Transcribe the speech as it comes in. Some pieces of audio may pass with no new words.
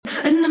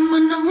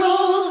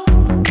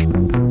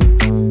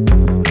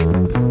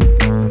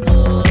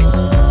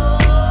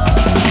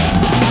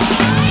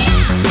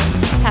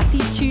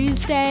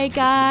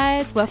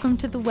guys, welcome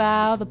to The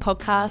Wow, the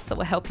podcast that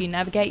will help you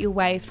navigate your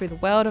way through the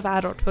world of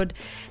adulthood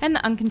and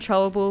the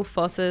uncontrollable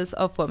forces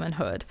of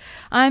womanhood.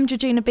 I'm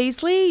Georgina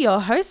Beasley, your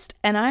host,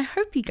 and I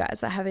hope you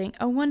guys are having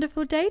a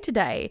wonderful day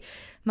today.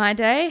 My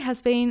day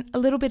has been a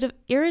little bit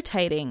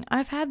irritating.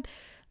 I've had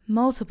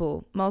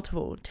multiple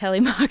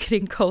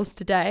telemarketing calls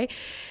today,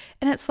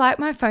 and it's like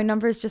my phone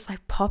number is just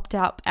like popped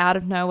up out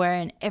of nowhere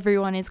and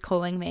everyone is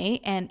calling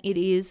me, and it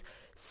is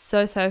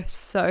so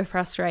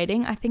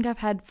frustrating. I think I've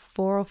had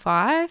 4 or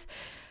 5.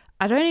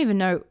 I don't even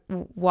know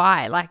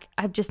why.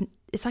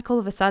 It's like all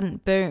of a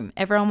sudden, boom,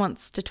 everyone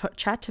wants to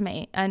chat to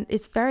me, and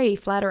it's very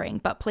flattering,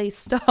 but please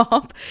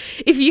stop.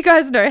 If you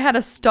guys know how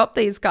to stop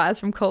these guys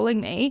from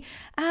calling me,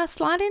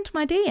 slide into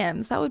my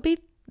DMs. That would be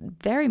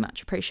very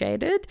much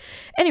appreciated.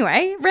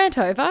 Anyway, rant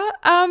over.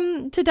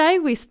 Today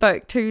we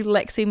spoke to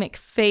Lexie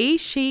McPhee.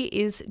 She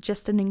is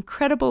just an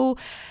incredible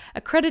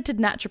accredited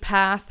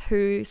naturopath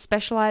who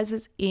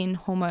specializes in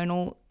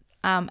hormonal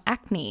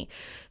acne.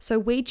 So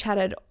we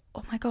chatted.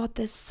 Oh my God,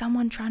 there's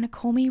someone trying to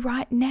call me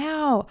right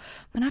now.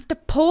 I'm going to have to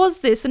pause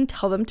this and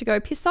tell them to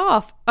go piss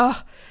off.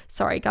 Oh,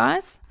 sorry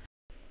guys.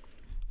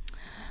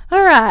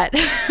 All right,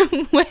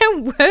 where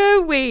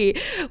were we?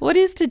 What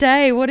is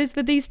today? What is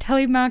with these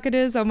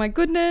telemarketers? Oh my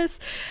goodness.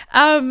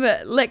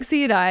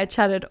 Lexie and I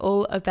chatted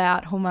all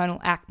about hormonal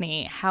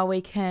acne, how we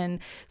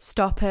can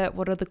stop it,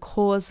 what are the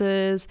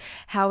causes,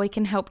 how we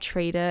can help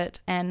treat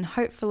it, and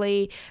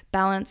hopefully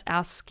balance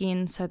our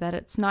skin so that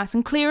it's nice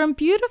and clear and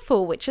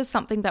beautiful, which is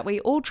something that we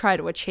all try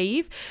to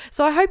achieve.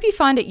 So I hope you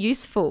find it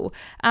useful.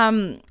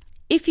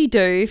 If you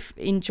do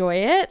enjoy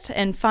it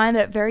and find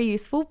it very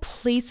useful,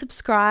 please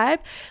subscribe,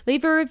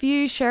 leave a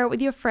review, share it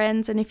with your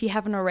friends, and if you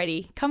haven't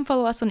already, come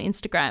follow us on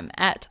Instagram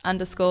at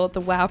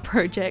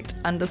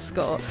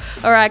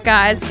 _thewowproject_. All right,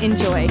 guys,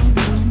 enjoy.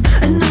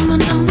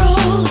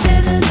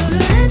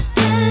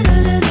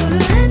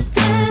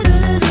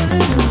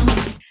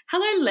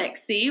 Hello,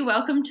 Lexie.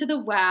 Welcome to the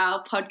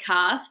Wow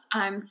podcast.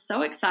 I'm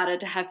so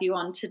excited to have you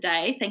on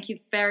today. Thank you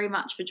very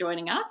much for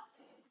joining us.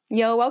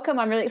 You're welcome.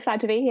 I'm really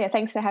excited to be here.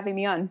 Thanks for having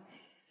me on.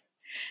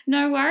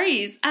 No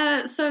worries.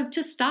 So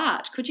to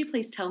start, could you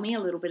please tell me a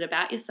little bit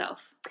about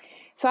yourself?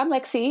 So I'm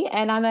Lexie,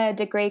 and I'm a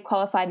degree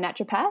qualified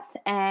naturopath,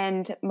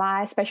 and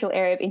my special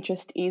area of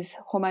interest is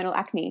hormonal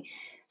acne.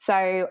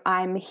 So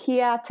I'm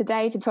here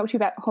today to talk to you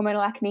about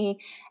hormonal acne,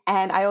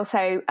 and I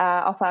also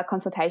offer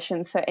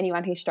consultations for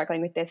anyone who's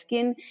struggling with their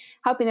skin,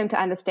 helping them to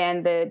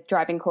understand the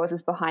driving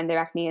causes behind their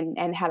acne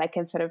and how they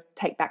can sort of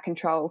take back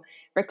control,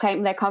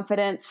 reclaim their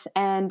confidence,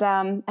 and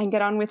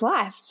get on with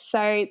life.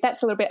 So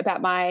that's a little bit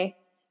about my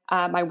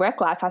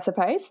work life, I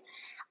suppose.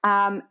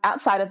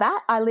 Outside of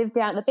that, I live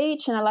down at the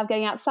beach and I love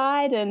getting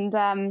outside and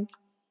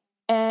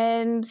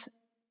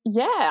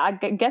yeah, I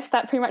guess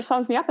that pretty much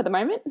sums me up at the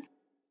moment.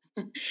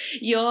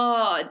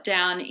 You're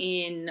down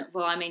in,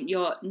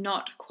 you're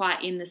not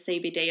quite in the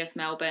CBD of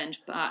Melbourne,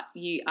 but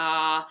you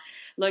are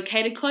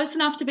located close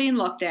enough to be in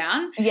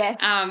lockdown.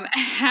 Yes.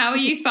 How are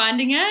you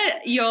finding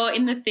it? You're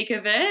in the thick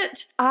of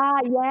it.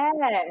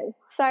 Yeah.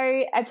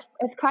 So it's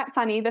quite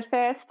funny.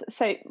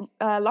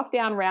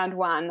 Lockdown round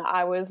 1,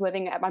 I was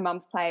living at my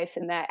mum's place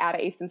in the outer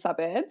eastern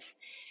suburbs.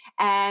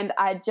 And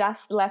I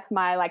just left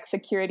my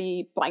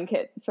security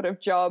blanket sort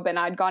of job, and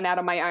I'd gone out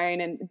on my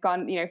own and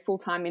gone, full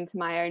time into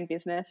my own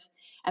business.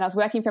 And I was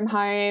working from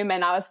home,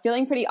 and I was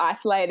feeling pretty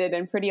isolated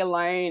and pretty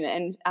alone,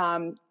 and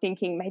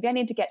thinking maybe I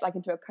need to get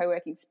into a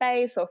co-working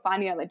space or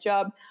find another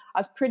job. I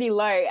was pretty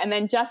low. And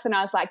then just when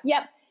I was like,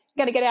 yep,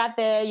 got to get out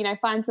there,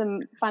 find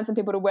some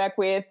people to work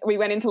with, we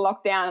went into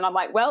lockdown, and I'm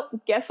like, well,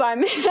 guess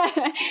I'm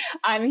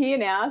I'm here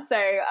now. So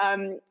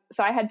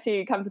I had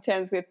to come to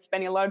terms with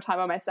spending a lot of time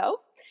on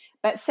myself.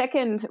 But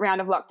second round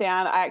of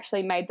lockdown, I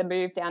actually made the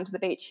move down to the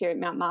beach here at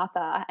Mount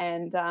Martha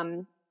and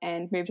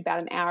moved about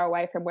an hour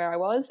away from where I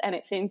was, and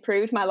it's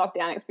improved my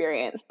lockdown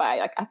experience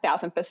by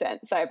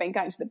 1,000%. So I've been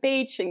going to the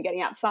beach and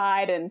getting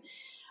outside and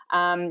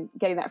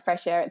getting that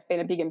fresh air. It's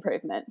been a big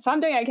improvement. So I'm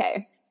doing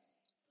okay.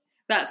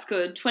 That's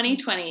good.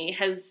 2020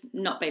 has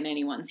not been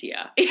anyone's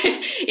year.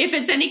 If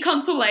it's any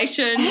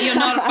consolation, you're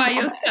not by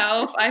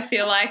yourself. I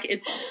feel like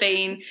it's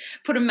been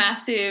put a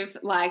massive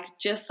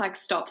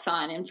stop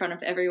sign in front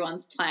of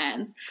everyone's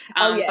plans.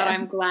 But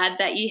I'm glad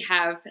that you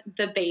have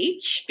the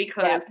beach,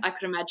 because I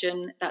could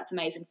imagine that's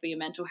amazing for your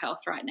mental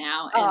health right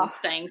now and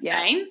staying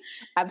sane. Yeah,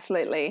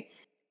 absolutely.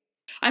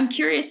 I'm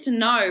curious to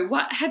know,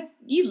 what have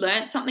you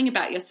learned something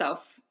about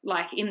yourself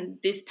in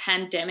this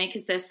pandemic?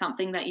 Is there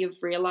something that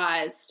you've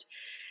realized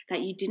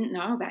that you didn't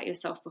know about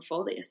yourself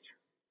before this?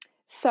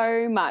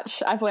 So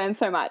much. I've learned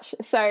so much.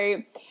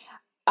 So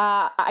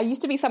I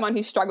used to be someone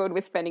who struggled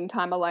with spending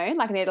time alone.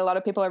 I needed a lot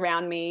of people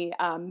around me,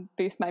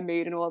 boost my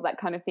mood and all of that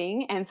kind of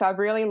thing. And so I've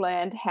really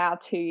learned how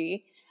to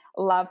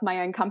love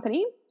my own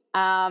company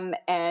and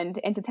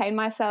entertain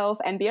myself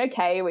and be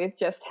okay with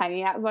just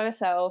hanging out with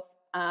myself,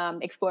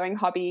 exploring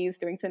hobbies,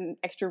 doing some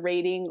extra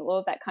reading, all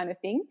of that kind of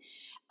thing.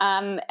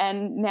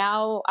 And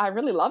now I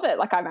really love it.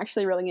 I'm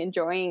actually really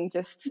enjoying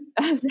just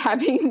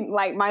having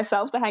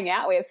myself to hang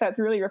out with. So it's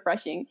really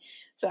refreshing.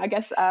 So I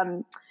guess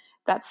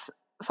that's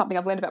something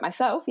I've learned about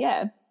myself.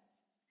 Yeah.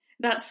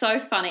 That's so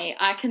funny.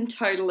 I can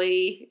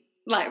totally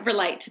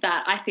relate to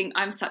that. I think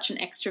I'm such an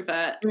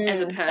extrovert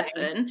as a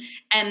person, same.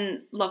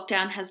 and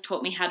lockdown has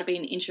taught me how to be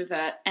an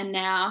introvert. And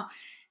now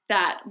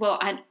that,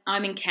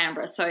 I'm in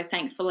Canberra, so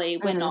thankfully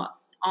we're not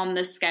on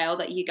the scale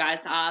that you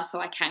guys are, so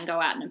I can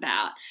go out and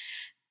about.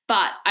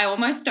 But I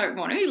almost don't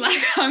want to.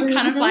 I'm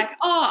kind of like,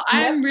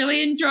 I'm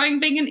really enjoying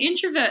being an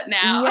introvert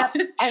now. Yep.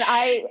 And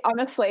I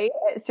honestly,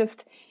 it's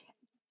just,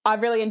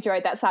 I've really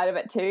enjoyed that side of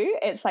it too.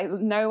 It's like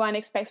no one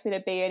expects me to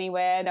be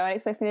anywhere. No one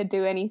expects me to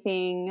do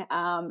anything.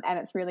 And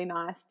it's really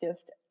nice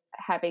just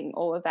having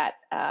all of that,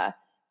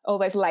 all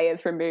those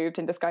layers removed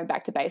and just going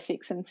back to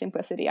basics and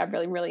simplicity. I'm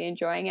really, really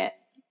enjoying it.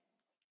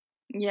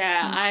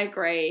 Yeah, I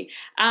agree.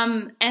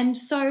 And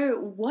so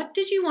what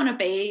did you want to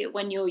be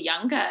when you were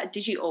younger?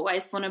 Did you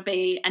always want to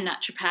be a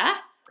naturopath?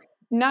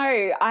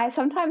 No, I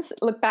sometimes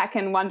look back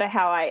and wonder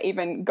how I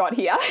even got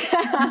here.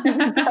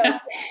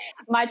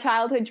 My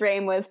childhood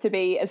dream was to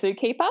be a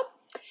zookeeper.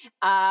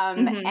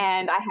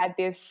 And I had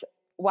this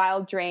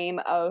wild dream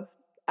of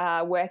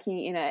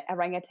working in a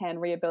orangutan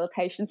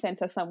rehabilitation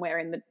center somewhere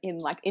in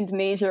like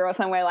Indonesia or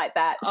somewhere like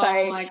that. So,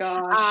 oh my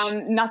gosh.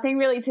 Nothing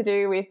really to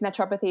do with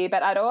naturopathy,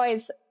 but I'd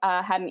always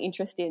had an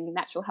interest in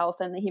natural health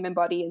and the human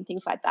body and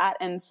things like that.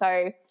 And so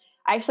I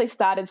actually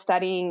started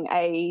studying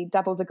a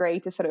double degree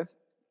to sort of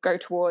go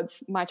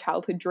towards my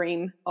childhood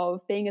dream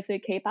of being a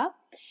zookeeper.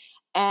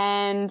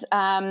 And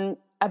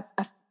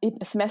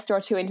a semester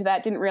or two into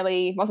that,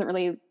 wasn't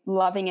really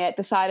loving it,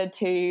 decided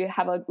to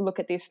have a look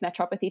at this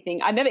naturopathy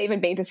thing. I'd never even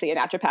been to see a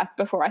naturopath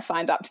before I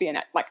signed up to be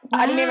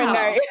I didn't even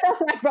know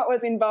what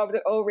was involved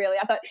at all, really.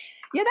 I thought,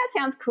 yeah, that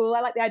sounds cool.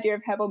 I like the idea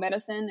of herbal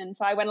medicine. And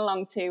so I went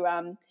along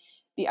to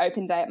the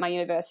open day at my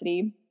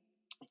university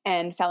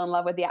and fell in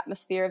love with the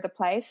atmosphere of the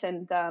place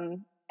and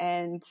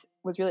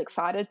was really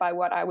excited by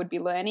what I would be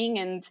learning.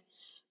 And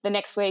the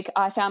next week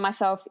I found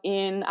myself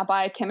in a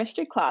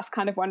biochemistry class,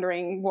 kind of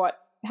wondering what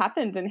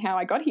happened and how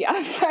I got here.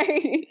 So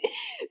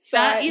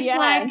that is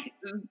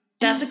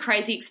that's a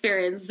crazy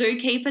experience.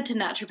 Zookeeper to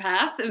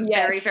naturopath,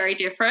 very, very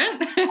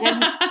different. and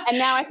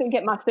now I think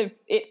it must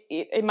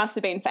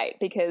have been fate,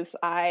 because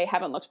I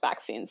haven't looked back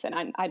since,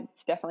 and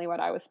it's definitely what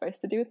I was supposed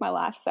to do with my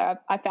life. So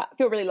I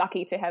feel really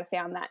lucky to have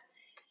found that.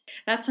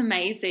 That's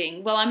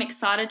amazing. Well, I'm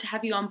excited to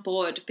have you on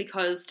board,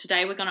 because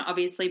today we're going to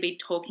obviously be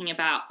talking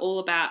all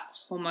about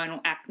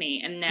hormonal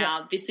acne. And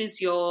now this is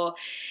your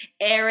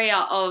area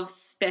of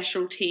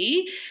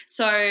specialty.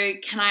 So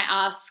can I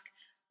ask,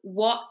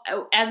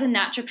 as a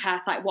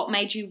naturopath, what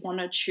made you want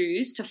to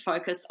choose to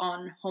focus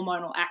on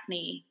hormonal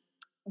acne?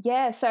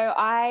 Yeah, so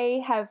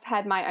I have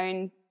had my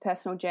own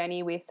personal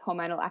journey with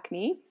hormonal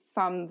acne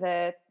from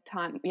the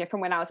time,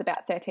 from when I was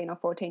about 13 or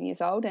 14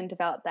 years old, and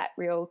developed that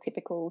real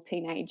typical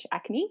teenage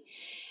acne.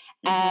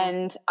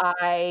 And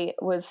I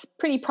was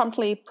pretty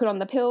promptly put on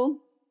the pill,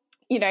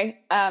 and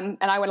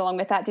I went along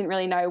with that, didn't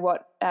really know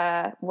what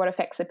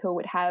effects the pill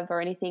would have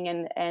or anything.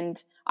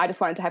 And I just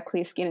wanted to have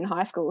clear skin in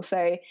high school.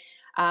 So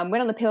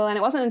went on the pill, and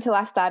it wasn't until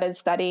I started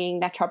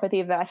studying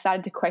naturopathy that I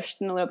started to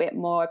question a little bit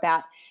more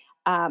about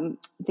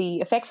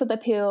the effects of the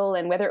pill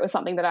and whether it was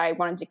something that I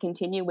wanted to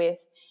continue with.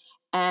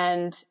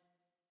 And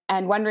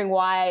wondering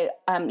why,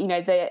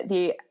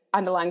 the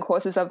underlying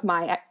causes of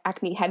my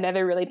acne had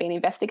never really been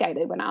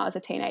investigated when I was a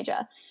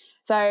teenager.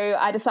 So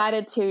I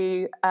decided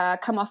to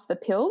come off the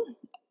pill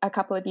a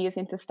couple of years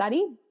into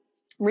study,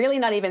 really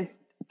not even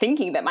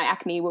thinking that my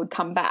acne would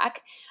come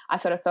back. I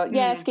sort of thought,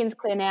 skin's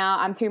clear now,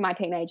 I'm through my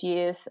teenage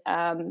years,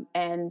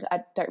 and I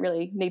don't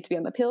really need to be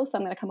on the pill, so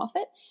I'm going to come off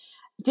it.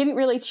 Didn't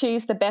really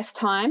choose the best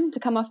time to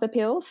come off the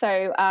pill.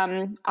 So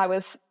I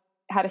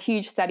had a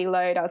huge study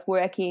load. I was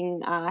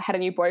working, had a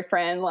new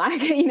boyfriend,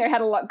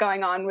 had a lot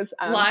going on.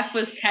 Life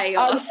was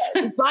chaos.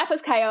 Life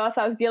was chaos.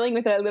 I was dealing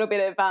with a little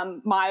bit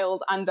of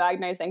mild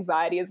undiagnosed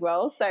anxiety as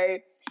well. So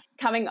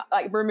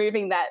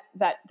removing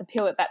the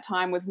pill at that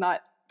time was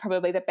not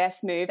probably the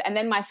best move. And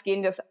then my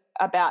skin, just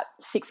about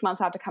 6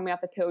 months after coming off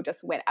the pill,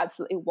 just went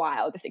absolutely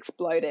wild, just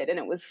exploded. And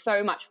it was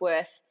so much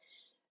worse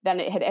than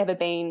it had ever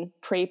been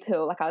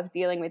pre-pill. I was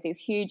dealing with these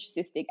huge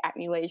cystic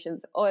acne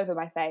lesions all over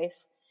my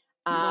face.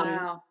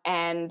 Wow.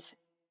 And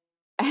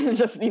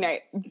just,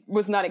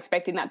 was not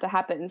expecting that to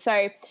happen.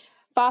 So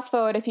fast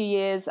forward a few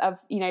years of,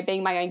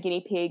 being my own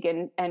guinea pig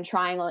and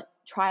trialing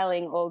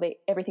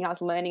everything I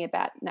was learning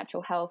about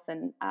natural health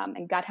and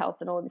gut health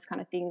and all this kind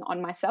of thing on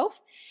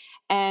myself,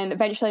 and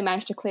eventually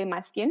managed to clear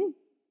my skin.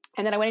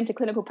 And then I went into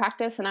clinical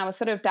practice, and I was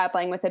sort of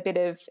dabbling with a bit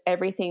of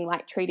everything,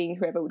 like treating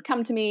whoever would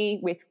come to me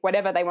with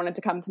whatever they wanted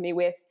to come to me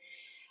with.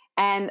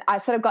 And I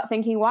sort of got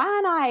thinking, why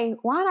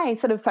aren't I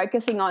sort of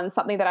focusing on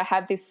something that I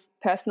have this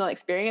personal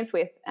experience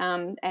with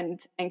and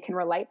can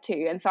relate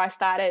to? And so I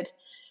started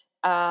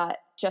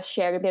just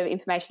sharing a bit of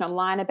information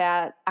online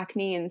about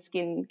acne and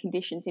skin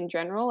conditions in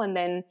general. And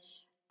then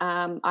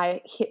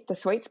I hit the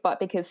sweet spot,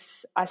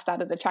 because I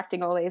started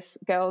attracting all these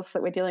girls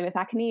that were dealing with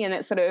acne, and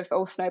it sort of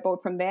all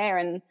snowballed from there.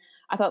 And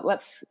I thought,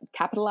 let's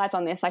capitalize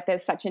on this.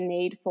 There's such a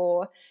need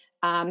for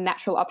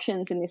natural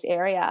options in this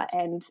area,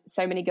 and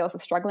so many girls are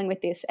struggling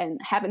with this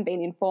and haven't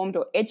been informed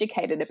or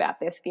educated about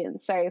their skin.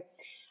 So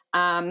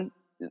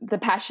the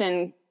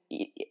passion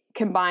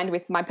combined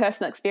with my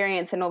personal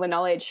experience and all the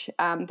knowledge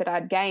that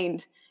I'd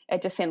gained,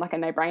 it just seemed like a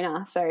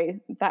no-brainer. So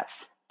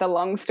that's the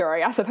long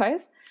story, I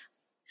suppose.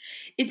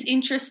 It's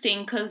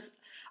interesting because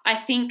I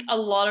think a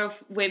lot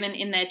of women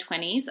in their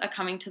 20s are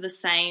coming to the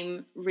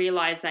same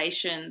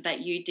realization that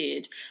you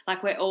did.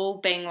 Like, we're all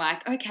being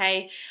like,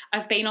 okay,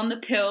 I've been on the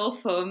pill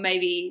for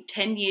maybe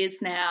 10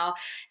 years now,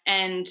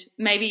 and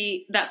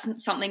maybe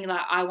that's something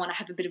that I want to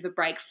have a bit of a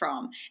break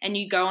from. And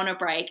you go on a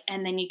break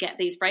and then you get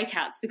these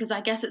breakouts, because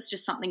I guess it's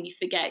just something you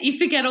forget. You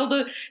forget all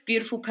the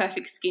beautiful,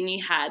 perfect skin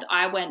you had.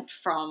 I went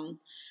from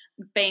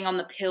being on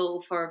the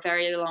pill for a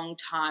very long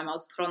time. I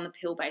was put on the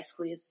pill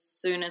basically as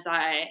soon as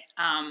I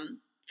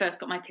first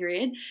got my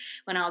period,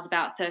 when I was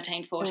about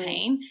 13,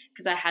 14,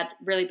 because I had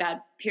really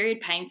bad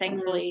period pain.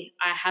 Thankfully,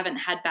 I haven't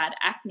had bad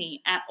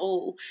acne at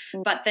all.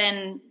 But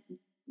then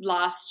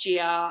last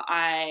year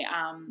I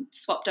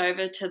swapped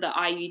over to the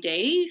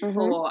IUD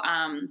for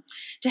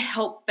to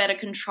help better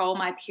control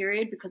my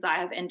period, because I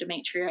have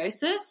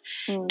endometriosis.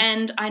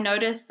 And I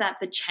noticed that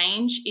the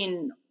change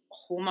in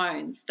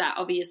hormones that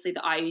obviously the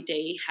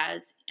IUD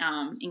has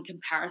in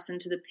comparison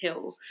to the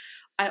pill,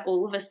 I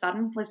all of a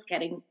sudden was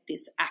getting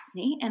this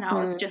acne, and I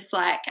was just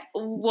like,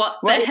 what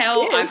the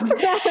hell? Yeah,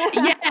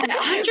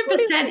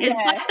 100%. It's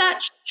like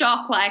that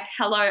shock, like,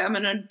 hello, I'm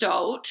an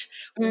adult.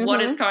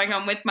 What is going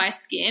on with my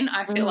skin?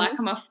 I feel like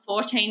I'm a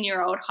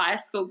 14-year-old high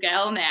school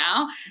girl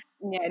now.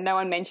 Yeah, no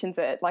one mentions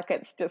it. Like,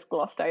 it's just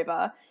glossed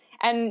over.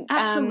 And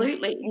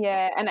absolutely.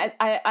 And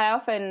I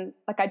often,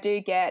 like, I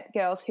do get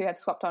girls who have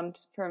swapped on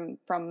from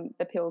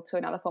the pill to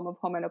another form of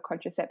hormonal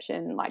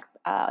contraception, like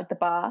the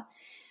bar.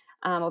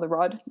 Or the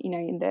rod,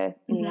 in the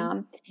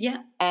arm.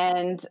 Yeah.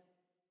 And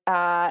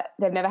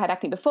they've never had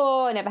acne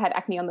before, never had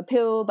acne on the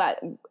pill, but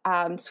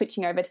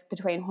switching over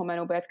between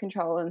hormonal birth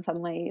control, and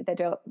suddenly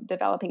they're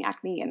developing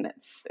acne, and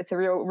it's a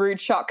real rude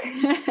shock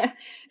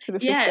to the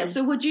system. Yeah,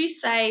 so would you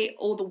say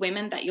all the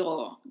women that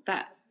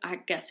I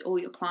guess all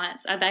your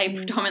clients, are they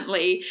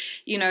predominantly,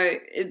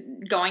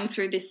 going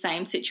through this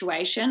same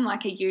situation?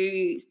 Like, are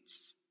you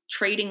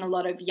treating a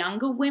lot of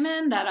younger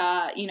women that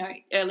are,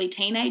 early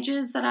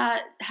teenagers that are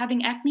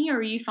having acne, or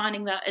are you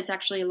finding that it's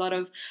actually a lot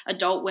of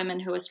adult women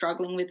who are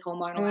struggling with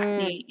hormonal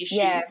acne issues?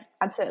 Yeah,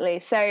 absolutely.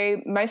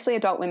 So mostly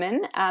adult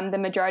women, the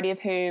majority of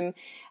whom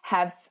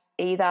have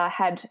either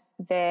had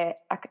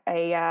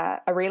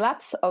a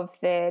relapse of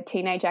their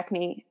teenage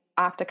acne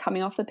after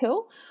coming off the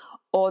pill,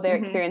 or they're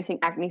experiencing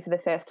acne for the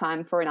first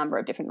time for a number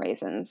of different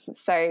reasons.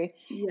 So,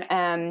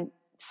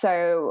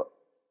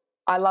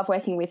 I love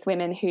working with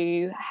women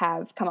who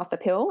have come off the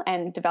pill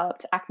and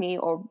developed acne,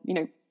 or,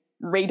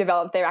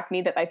 redeveloped their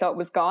acne that they thought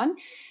was gone.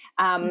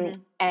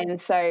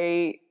 And so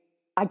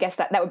I guess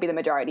that would be the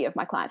majority of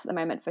my clients at the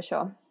moment, for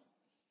sure.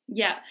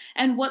 Yeah.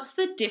 And what's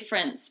the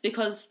difference?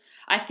 Because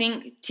I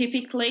think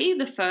typically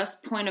the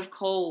first point of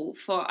call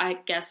for, I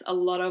guess, a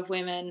lot of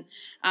women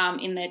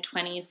in their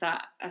 20s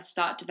that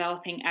start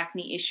developing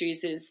acne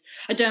issues is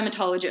a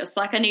dermatologist.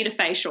 Like, I need a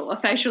facial. A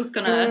facial's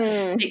going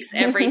to fix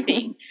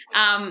everything.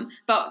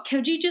 But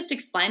could you just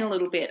explain a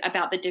little bit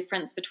about the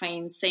difference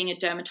between seeing a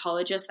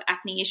dermatologist for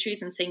acne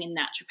issues and seeing a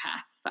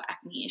naturopath for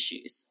acne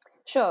issues?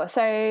 Sure.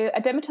 So a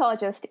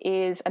dermatologist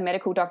is a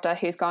medical doctor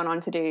who's gone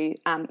on to do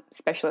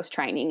specialist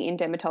training in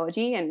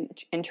dermatology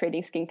and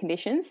treating skin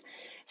conditions.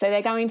 So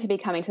they're going to be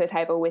coming to the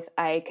table with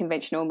a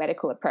conventional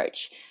medical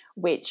approach,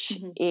 which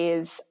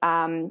is,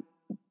 going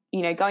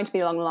to be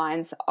along the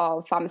lines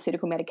of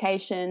pharmaceutical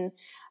medication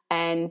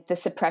and the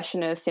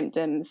suppression of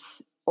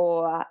symptoms,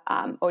 or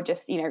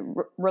just,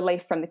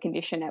 relief from the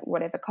condition at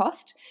whatever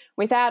cost,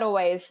 without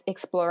always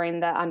exploring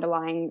the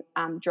underlying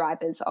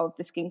drivers of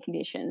the skin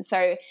condition.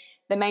 So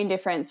the main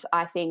difference,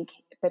 I think,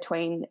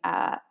 between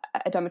a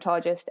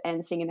dermatologist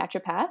and seeing a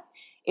naturopath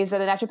is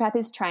that a naturopath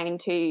is trained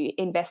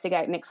to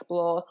investigate and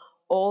explore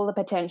all the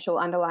potential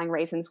underlying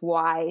reasons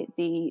why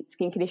the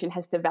skin condition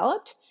has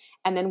developed,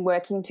 and then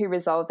working to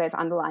resolve those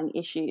underlying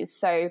issues.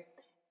 So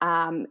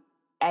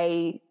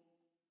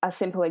a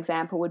simple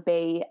example would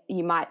be,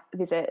 you might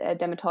visit a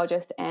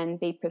dermatologist and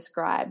be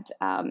prescribed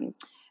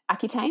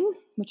Accutane,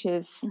 which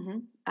is,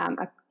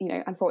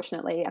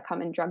 unfortunately, a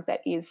common drug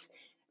that is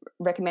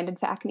recommended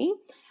for acne,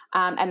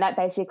 and that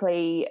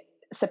basically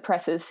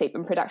suppresses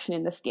sebum production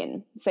in the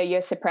skin. So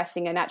you're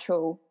suppressing a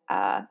natural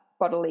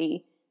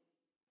bodily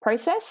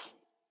process,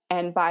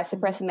 and by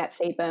suppressing that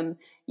sebum,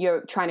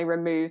 you're trying to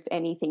remove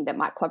anything that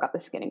might clog up the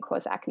skin and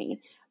cause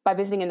acne. By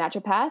visiting a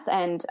naturopath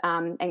and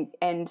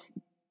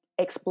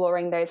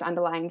exploring those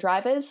underlying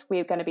drivers,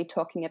 we're going to be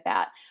talking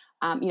about,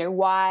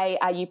 why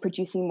are you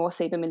producing more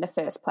sebum in the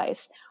first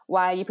place?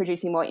 Why are you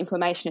producing more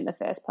inflammation in the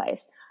first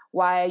place?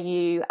 Why are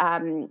you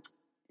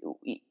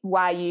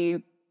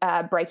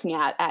breaking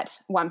out at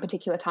one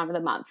particular time of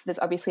the month? There's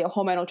obviously a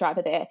hormonal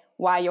driver there.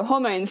 Why are your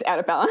hormones out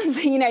of balance?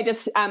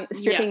 Just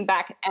stripping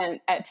back and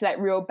to that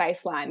real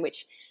baseline,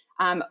 which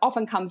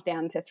often comes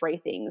down to three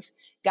things: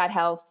 gut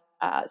health,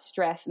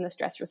 stress and the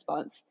stress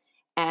response,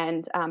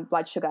 and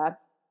blood sugar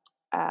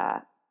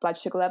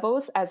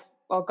levels, as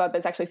oh God,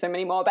 there's actually so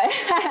many more, but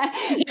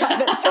the three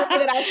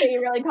that I see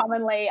really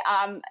commonly,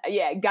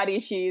 gut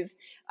issues,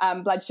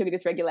 blood sugar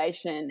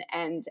dysregulation,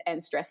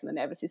 and stress in the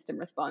nervous system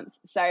response.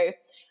 So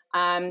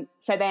then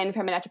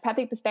from a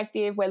naturopathic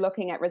perspective, we're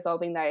looking at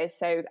resolving those.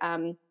 So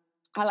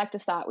I like to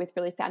start with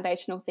really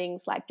foundational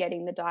things like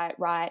getting the diet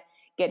right,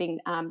 getting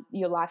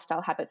your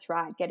lifestyle habits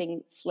right,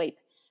 getting sleep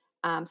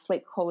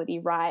quality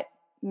right,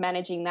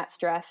 managing that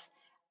stress,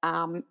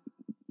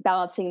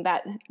 balancing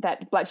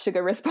that blood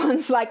sugar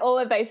response, like all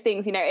of those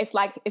things. It's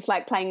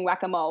like playing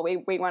whack-a-mole.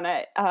 We want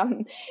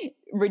to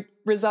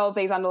resolve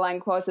these underlying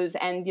causes,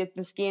 and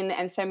the skin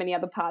and so many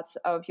other parts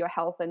of your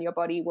health and your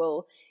body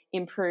will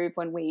improve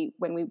when we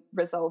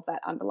resolve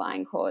that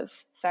underlying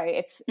cause. So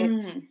it's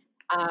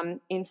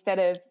instead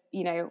of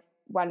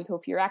one pill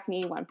for your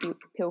acne, one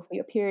pill for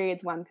your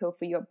periods, one pill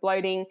for your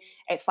bloating,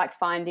 it's like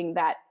finding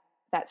that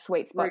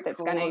sweet spot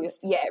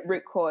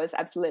root cause,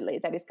 absolutely,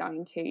 that is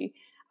going to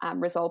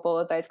resolve all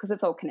of those, because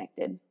it's all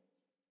connected.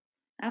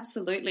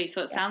 Absolutely.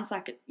 So it sounds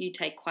like you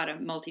take quite a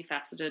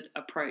multifaceted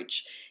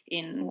approach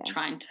in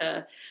trying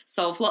to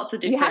solve lots of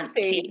different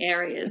key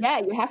areas. Yeah,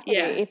 you have to.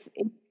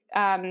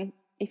 Yeah.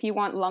 If you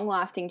want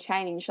long-lasting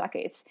change, like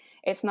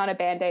it's not a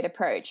Band-Aid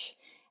approach.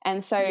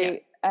 And so,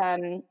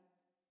 and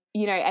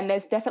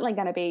there's definitely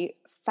going to be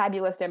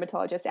fabulous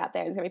dermatologists out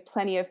there. There's going to be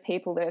plenty of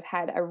people that have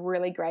had a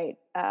really great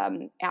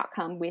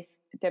outcome with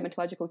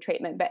dermatological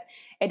treatment, but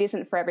it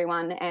isn't for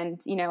everyone.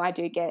 And, I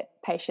do get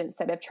patients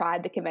that have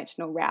tried the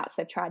conventional routes.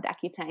 They've tried the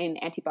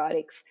Accutane,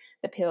 antibiotics,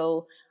 the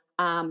pill,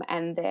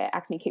 and their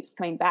acne keeps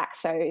coming back.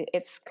 So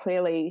it's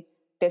clearly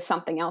there's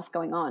something else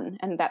going on.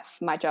 And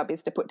that's my job,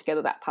 is to put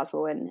together that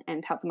puzzle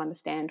and help them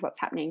understand what's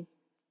happening.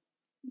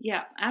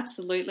 Yeah,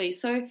 absolutely.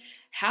 So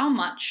how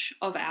much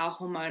of our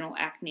hormonal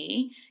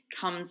acne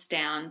comes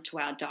down to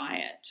our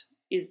diet?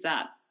 Is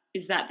that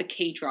the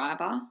key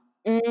driver?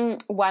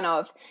 One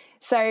of.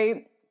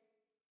 So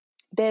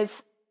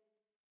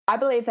I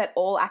believe that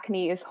all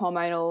acne is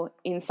hormonal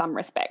in some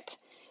respect.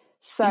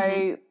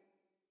 So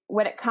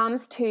when it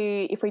comes to,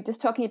 if we're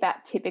just talking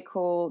about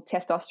typical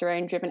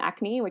testosterone-driven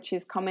acne, which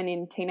is common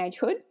in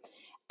teenagehood,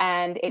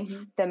 and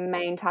it's the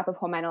main type of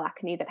hormonal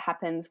acne that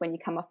happens when you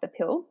come off the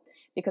pill,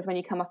 because when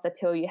you come off the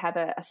pill, you have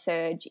a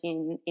surge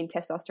in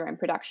testosterone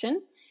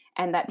production,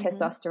 and that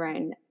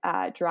testosterone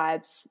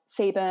drives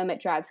sebum, it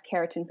drives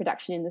keratin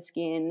production in the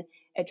skin,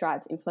 it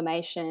drives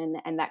inflammation,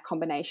 and that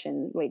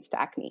combination leads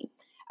to acne,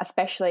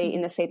 especially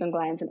in the sebum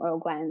glands and oil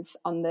glands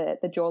on the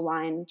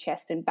jawline,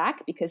 chest, and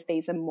back, because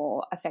these are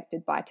more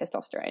affected by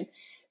testosterone.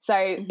 So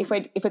if we're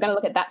going to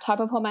look at that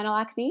type of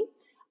hormonal acne,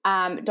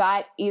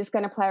 diet is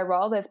going to play a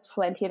role. There's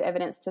plenty of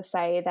evidence to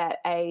say that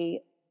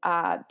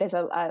there's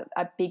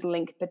a big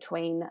link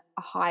between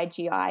a high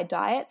GI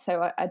diet,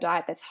 so a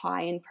diet that's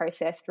high in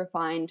processed,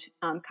 refined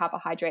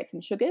carbohydrates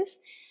and sugars,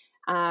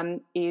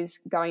 is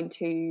going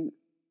to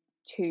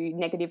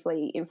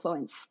negatively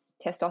influence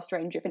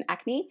testosterone-driven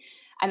acne.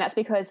 And that's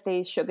because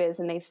these sugars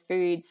and these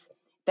foods,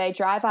 they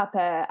drive up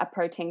a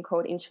protein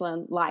called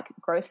insulin-like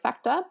growth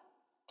factor,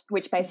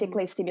 which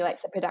basically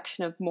stimulates the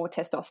production of more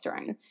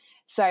testosterone.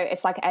 So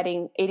it's like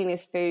eating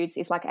these foods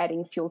is like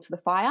adding fuel to the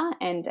fire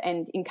and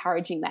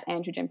encouraging that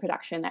androgen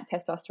production, that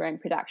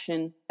testosterone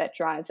production that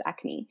drives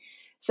acne.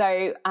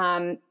 So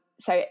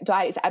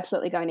diet is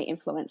absolutely going to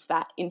influence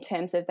that in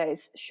terms of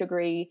those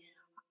sugary,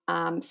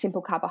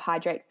 simple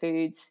carbohydrate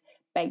foods,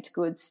 baked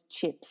goods,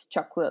 chips,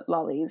 chocolate,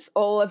 lollies,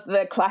 all of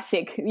the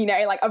classic,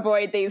 like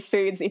avoid these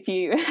foods if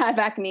you have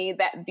acne.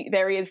 That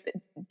there is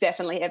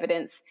definitely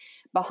evidence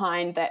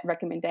behind that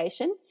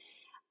recommendation.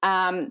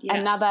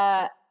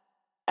 Another,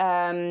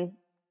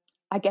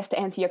 I guess to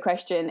answer your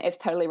question, it's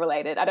totally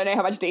related. I don't know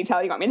how much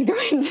detail you want me to go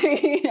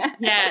into.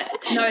 Yeah,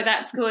 no,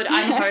 that's good.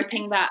 I'm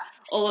hoping that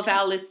all of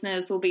our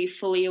listeners will be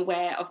fully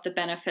aware of the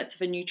benefits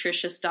of a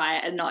nutritious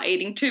diet and not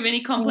eating too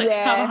many complex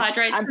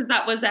carbohydrates, because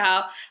that was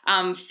our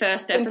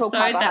first episode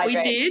that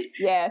we did.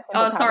 Yeah.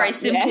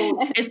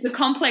 Simple. Yeah. It's the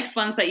complex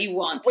ones that you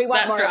want. We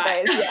want that's more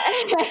right. of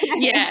those, yeah.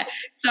 Yeah.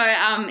 So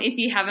if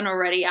you haven't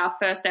already, our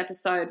first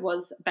episode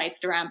was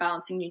based around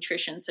balancing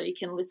nutrition, so you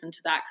can listen to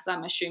that, because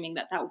I'm assuming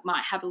that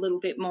might have a little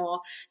bit more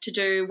to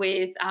do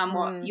with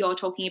what you're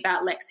talking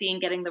about, Lexie,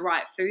 and getting the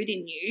right food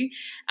in you.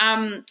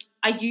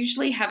 I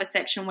usually have a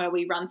section where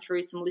we run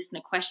through some listener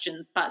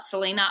questions, but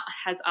Selena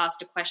has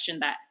asked a question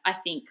that I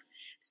think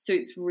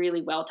suits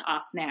really well to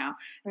us now.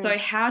 So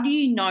how do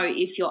you know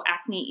if your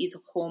acne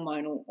is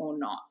hormonal or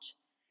not?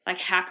 Like,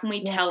 how can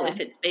we tell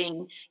if it's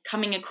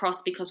coming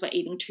across because we're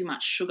eating too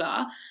much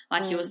sugar,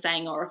 like you were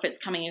saying, or if it's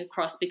coming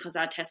across because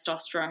our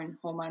testosterone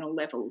hormonal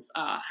levels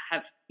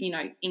have,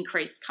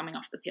 increased coming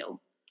off the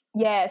pill?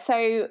 Yeah,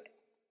 so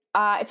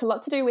it's a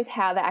lot to do with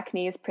how the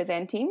acne is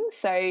presenting.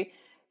 So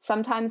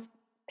sometimes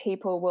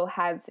people will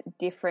have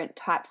different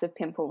types of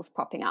pimples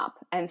popping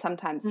up, and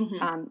sometimes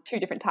two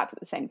different types at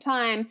the same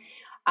time.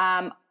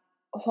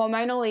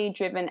 Hormonally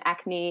driven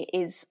acne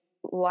is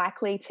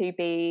likely to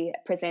be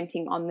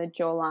presenting on the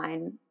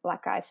jawline,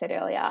 like I said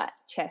earlier,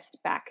 chest,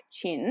 back,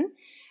 chin,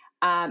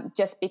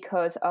 just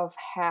because of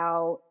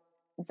how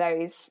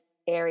those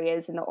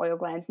areas and the oil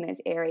glands in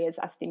those areas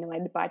are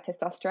stimulated by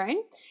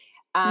testosterone.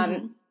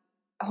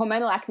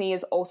 Hormonal acne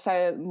is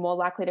also more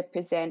likely to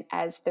present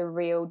as the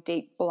real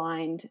deep,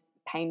 blind,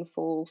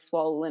 painful,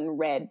 swollen,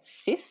 red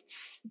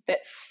cysts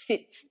that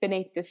sits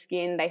beneath the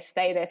skin. They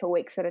stay there for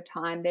weeks at a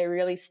time. They're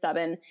really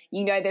stubborn.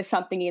 You know there's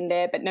something in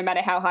there, but no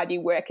matter how hard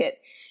you work it,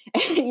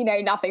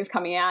 nothing's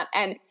coming out.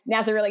 And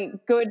now's a really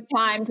good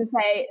time to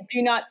say,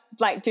 do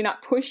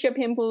not push your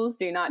pimples.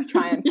 Do not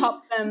try and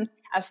pop them,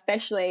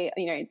 especially,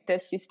 the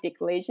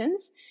cystic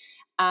lesions,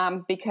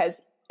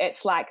 because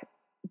it's like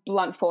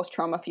blunt force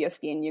trauma for your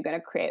skin. You're going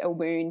to create a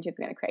wound, you're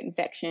going to create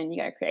infection,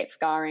 you're going to create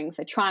scarring.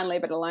 So try and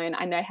leave it alone.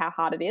 I know how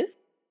hard it is.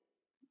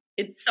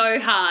 It's so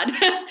hard.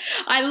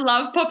 I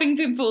love popping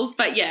pimples,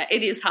 but yeah,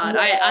 it is hard.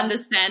 Yeah. I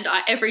understand.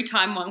 Every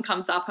time one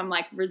comes up, I'm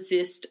like,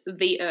 resist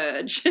the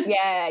urge.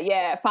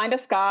 Yeah. Find a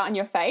scar on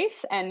your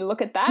face and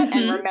look at that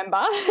and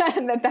remember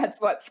that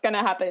that's what's going to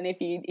happen if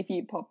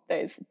you pop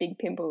those big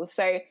pimples.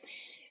 So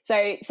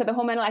the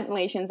hormonal acne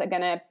lesions are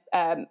going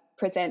to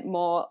present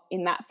more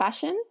in that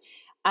fashion.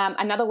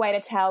 Another way to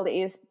tell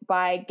is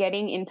by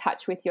getting in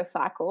touch with your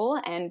cycle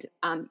and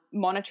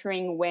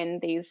monitoring when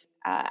these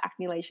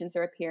acne lesions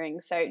are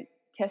appearing. So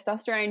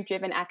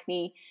testosterone-driven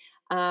acne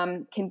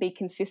can be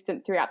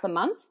consistent throughout the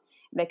month.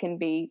 They can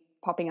be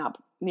popping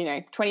up,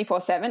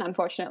 24/7,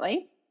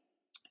 unfortunately.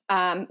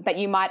 But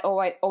you might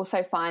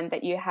also find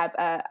that you have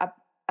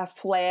a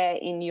flare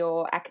in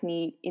your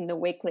acne in the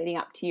week leading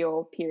up to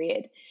your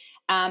period.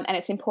 And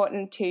it's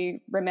important to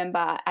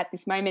remember at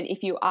this moment,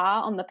 if you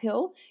are on the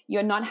pill,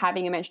 you're not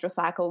having a menstrual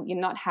cycle, you're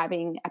not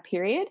having a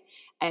period.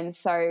 And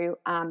so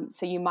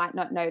you might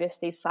not notice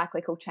these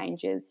cyclical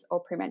changes or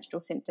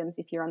premenstrual symptoms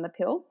if you're on the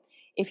pill.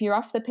 If you're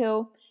off the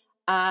pill,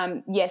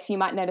 yes, you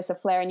might notice a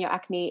flare in your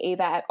acne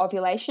either at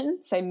ovulation,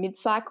 so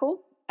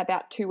mid-cycle,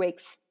 about 2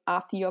 weeks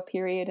after your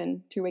period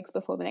and 2 weeks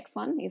before the next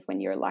one is when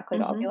you're likely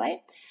to ovulate.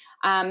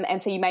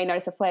 And so you may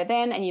notice a flare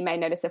then, and you may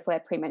notice a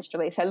flare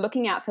premenstrually. So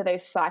looking out for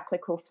those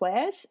cyclical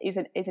flares is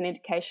an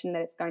indication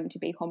that it's going to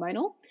be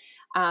hormonal,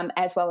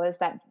 as well as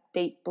that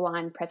deep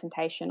blind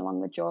presentation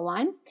along the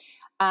jawline.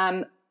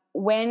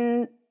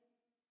 When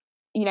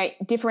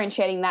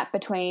differentiating that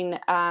between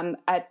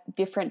a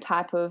different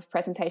type of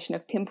presentation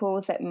of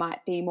pimples that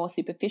might be more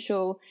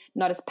superficial,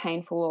 not as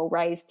painful or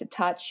raised to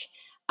touch,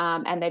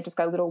 and they've just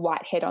got a little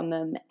white head on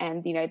them,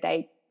 and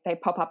they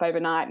pop up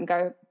overnight and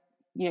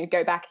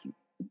go back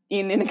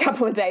in a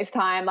couple of days'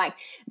 time. Like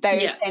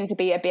those tend to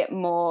be a bit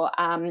more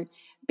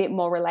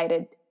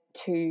related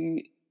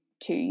to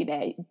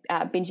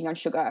binging on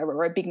sugar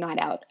or a big night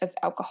out of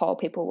alcohol.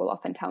 People will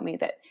often tell me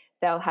that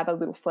they'll have a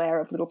little flare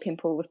of little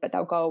pimples, but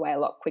they'll go away a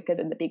lot quicker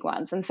than the big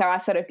ones. And so I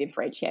sort of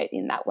differentiate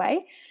in that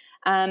way,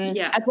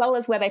 as well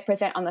as where they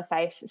present on the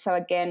face. So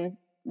again,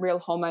 real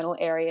hormonal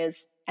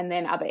areas, and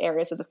then other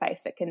areas of the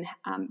face that can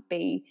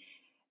be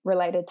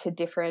related to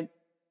different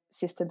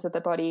systems of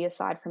the body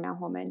aside from our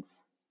hormones.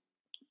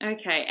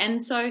 Okay.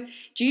 And so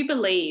do you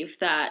believe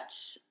that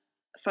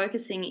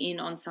focusing in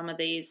on some of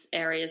these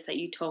areas that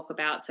you talk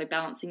about, so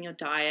balancing your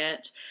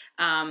diet,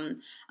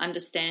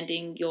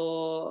 understanding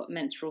your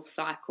menstrual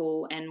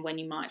cycle and when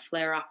you might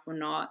flare up or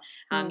not,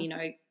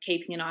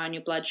 keeping an eye on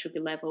your blood sugar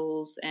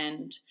levels,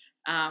 and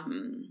there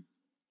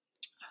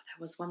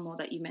was one more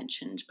that you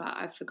mentioned, but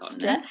I've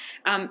forgotten it.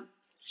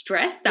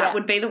 Stress, that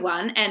would be the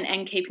one,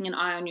 and keeping an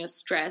eye on your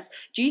stress.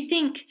 Do you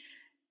think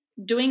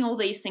doing all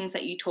these things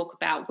that you talk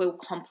about will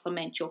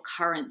complement your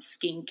current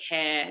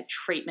skincare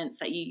treatments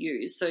that you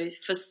use? So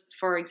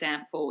for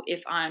example,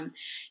 if I'm,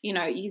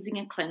 using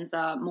a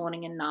cleanser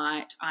morning and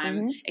night,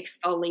 I'm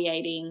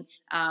exfoliating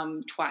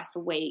twice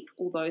a week,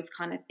 all those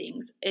kind of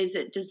things, is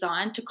it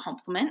designed to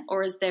complement,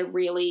 or is there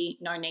really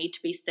no need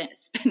to be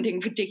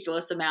spending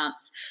ridiculous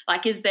amounts?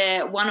 Like, is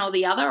there one or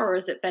the other, or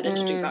is it better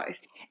to do both?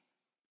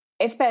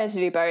 It's better to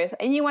do both.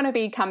 And you want to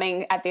be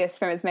coming at this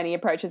from as many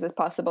approaches as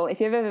possible.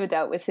 If you've ever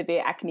dealt with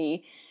severe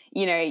acne,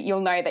 you'll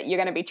know that you're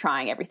going to be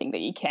trying everything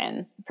that you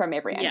can from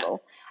every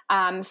angle.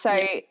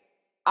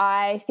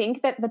 I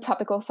think that the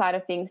topical side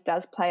of things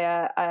does play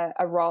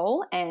a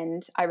role,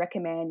 and I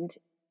recommend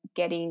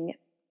getting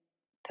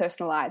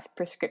personalized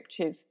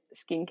prescriptive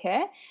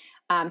skincare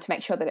to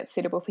make sure that it's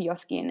suitable for your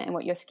skin and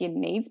what your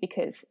skin needs,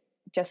 because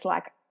just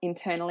like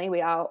internally,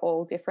 we are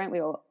all different.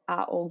 We all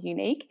are all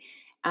unique.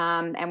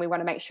 And we want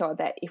to make sure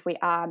that if we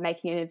are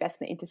making an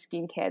investment into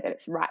skincare, that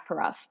it's right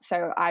for us.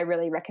 So I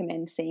really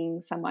recommend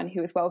seeing someone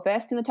who is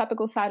well-versed in the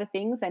topical side of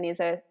things and is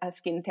a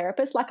skin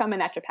therapist, like I'm a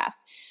naturopath.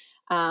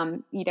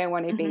 You don't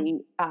want to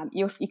be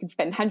you can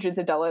spend hundreds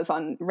of dollars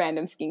on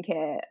random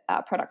skincare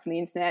products on the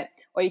internet,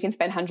 or you can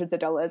spend hundreds of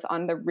dollars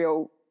on the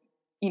real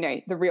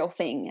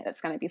thing that's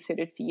going to be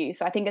suited for you.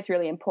 So I think it's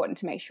really important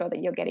to make sure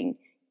that you're getting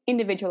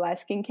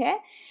individualized skincare.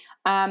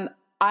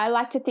 I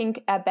like to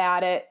think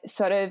about it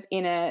sort of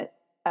in a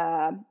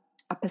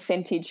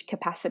percentage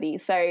capacity.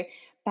 So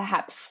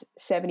perhaps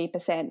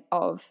 70%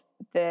 of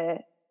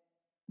the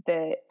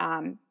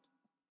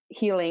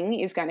healing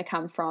is going to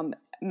come from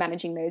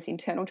managing those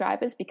internal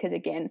drivers, because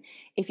again,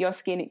 if your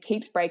skin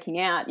keeps breaking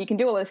out, you can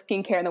do all the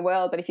skincare in the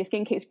world, but if your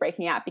skin keeps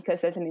breaking out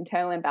because there's an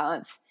internal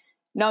imbalance,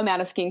 no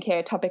amount of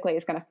skincare topically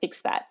is going to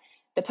fix that.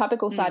 The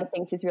topical side of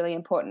things is really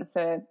important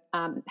for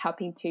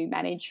helping to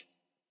manage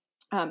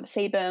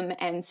sebum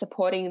and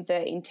supporting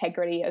the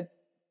integrity of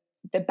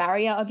the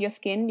barrier of your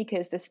skin,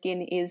 because the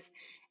skin is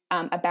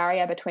a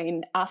barrier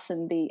between us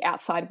and the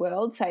outside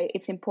world. So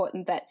it's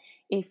important that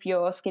if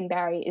your skin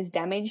barrier is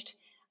damaged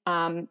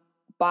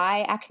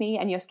by acne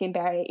and your skin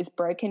barrier is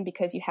broken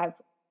because you have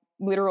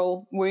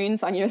literal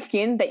wounds on your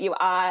skin, that you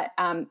are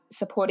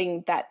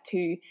supporting that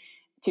to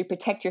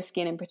protect your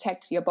skin and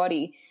protect your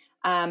body.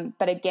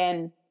 But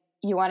again,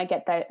 you want to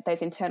get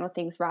those internal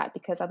things right,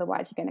 because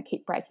otherwise you're going to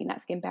keep breaking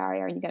that skin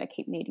barrier and you're going to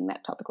keep needing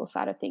that topical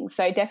side of things.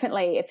 So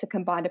definitely it's a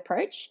combined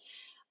approach.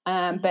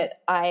 But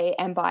I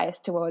am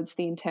biased towards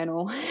the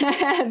internal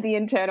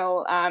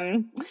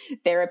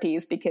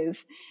therapies,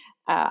 because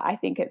I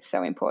think it's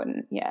so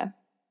important. Yeah.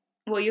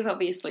 Well, you've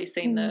obviously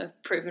seen the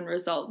proven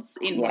results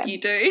in what you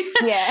do.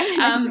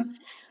 Yeah.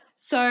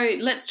 So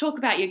let's talk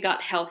about your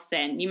gut health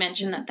then. You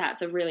mentioned that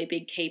that's a really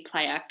big key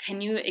player. Can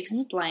you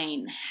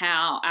explain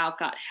how our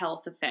gut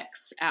health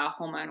affects our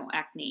hormonal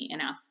acne and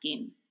our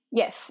skin?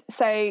 Yes.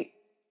 So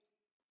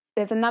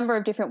there's a number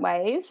of different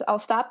ways. I'll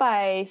start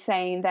by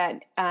saying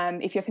that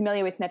if you're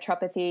familiar with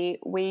naturopathy,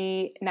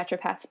 we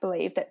naturopaths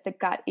believe that the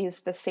gut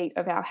is the seat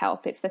of our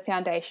health. It's the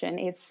foundation.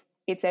 It's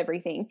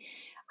everything.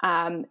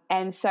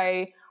 And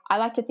so I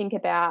like to think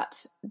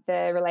about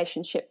the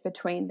relationship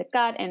between the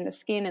gut and the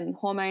skin and the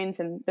hormones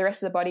and the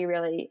rest of the body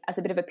really as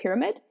a bit of a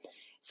pyramid.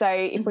 So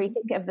if we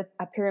think of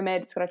a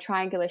pyramid, it's got a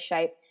triangular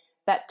shape.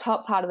 That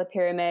top part of the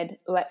pyramid,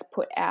 let's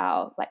put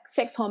our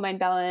sex hormone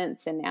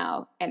balance and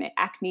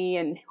acne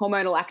and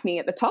hormonal acne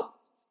at the top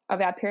of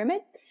our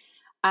pyramid.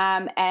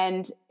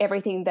 And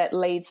everything that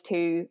leads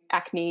to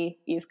acne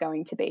is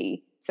going to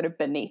be sort of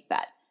beneath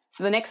that.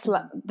 So the next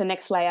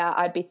layer,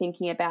 I'd be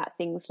thinking about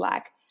things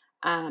like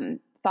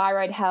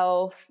thyroid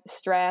health,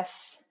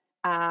 stress,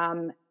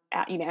 and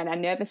our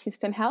nervous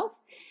system health.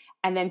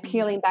 And then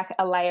peeling back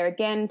a layer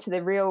again to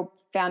the real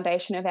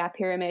foundation of our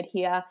pyramid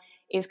here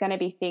is going to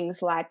be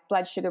things like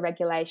blood sugar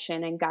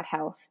regulation and gut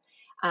health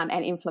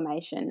and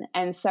inflammation.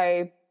 And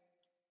so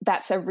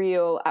that's a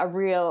real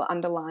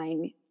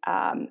underlying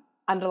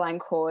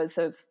cause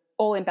of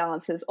all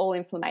imbalances, all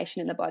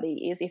inflammation in the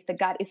body, is if the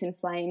gut is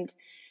inflamed,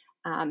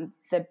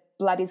 the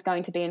blood is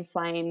going to be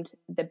inflamed,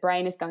 the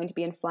brain is going to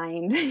be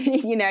inflamed.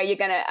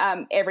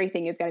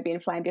 Everything is going to be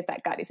inflamed if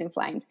that gut is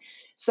inflamed.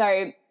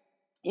 So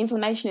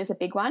inflammation is a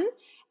big one.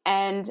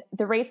 And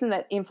the reason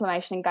that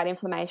inflammation and gut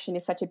inflammation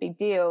is such a big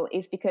deal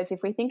is because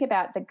if we think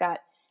about the gut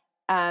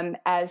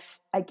as,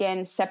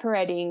 again,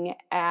 separating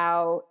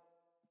our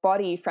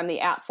body from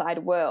the outside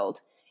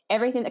world,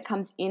 everything that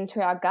comes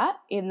into our gut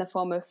in the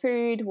form of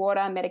food,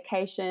 water,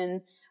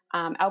 medication,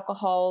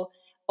 alcohol,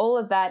 all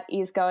of that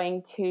is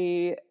going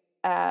to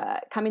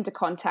come into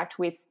contact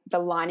with the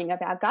lining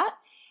of our gut.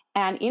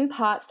 And in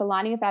parts, the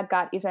lining of our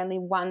gut is only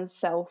one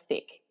cell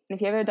thick. And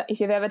if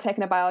you've ever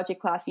taken a biology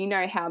class, you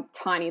know how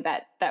tiny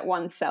that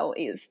one cell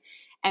is.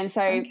 And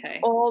so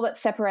all that's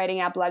separating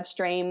our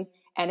bloodstream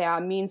and our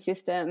immune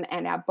system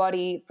and our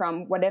body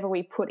from whatever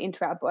we put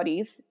into our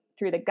bodies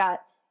through the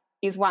gut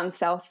is one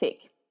cell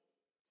thick.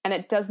 And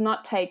it does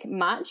not take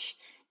much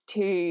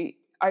to,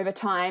 over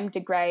time,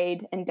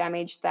 degrade and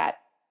damage that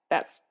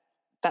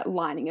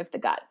lining of the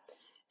gut.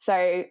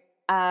 So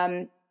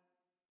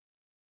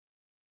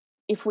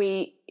if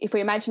we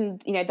imagine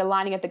the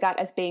lining of the gut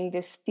as being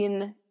this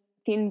thin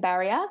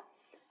barrier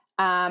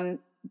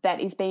that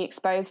is being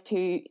exposed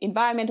to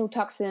environmental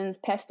toxins,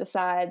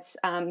 pesticides,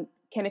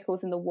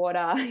 chemicals in the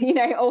water,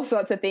 all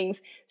sorts of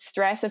things.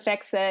 Stress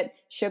affects it,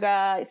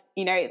 sugar,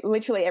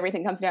 literally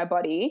everything comes into our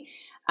body.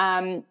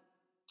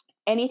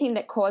 Anything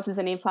that causes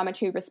an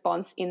inflammatory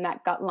response in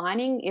that gut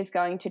lining is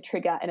going to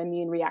trigger an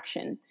immune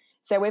reaction.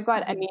 So we've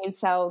got immune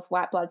cells,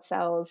 white blood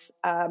cells,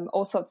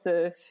 all sorts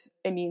of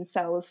immune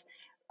cells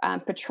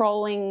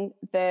patrolling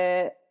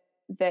the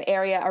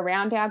area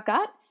around our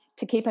gut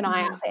to keep an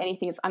eye out for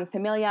anything that's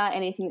unfamiliar,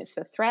 anything that's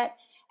a threat,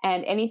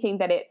 and anything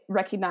that it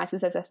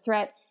recognizes as a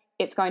threat,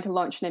 it's going to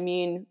launch an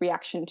immune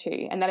reaction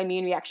to. And that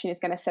immune reaction is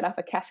going to set off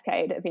a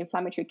cascade of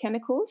inflammatory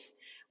chemicals,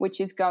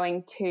 which is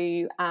going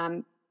to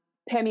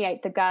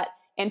permeate the gut,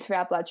 enter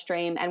our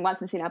bloodstream, and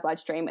once it's in our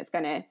bloodstream, it's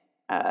going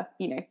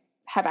to,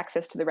 have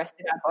access to the rest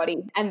of our body.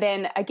 And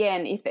then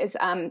again, if there's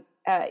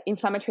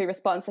inflammatory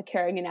response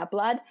occurring in our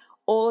blood,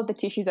 all of the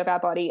tissues of our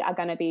body are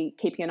going to be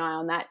keeping an eye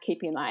on that,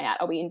 keeping an eye out.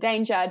 Are we in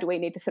danger? Do we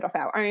need to set off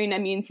our own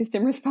immune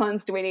system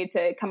response? Do we need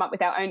to come up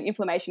with our own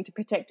inflammation to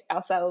protect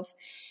ourselves?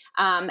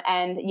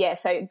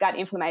 So gut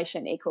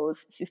inflammation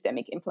equals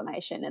systemic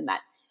inflammation, and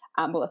that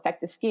will affect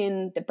the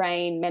skin, the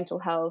brain, mental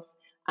health,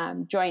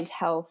 joint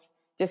health,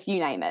 just you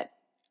name it.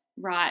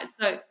 Right.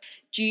 So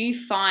do you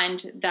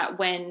find that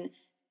when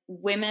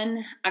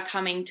women are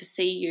coming to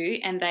see you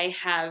and they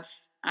have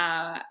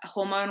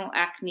hormonal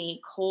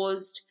acne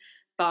caused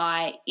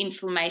by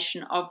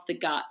inflammation of the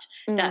gut,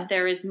 that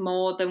there is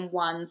more than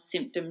one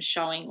symptom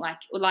showing,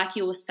 like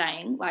you were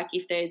saying, like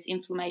if there's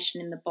inflammation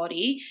in the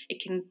body,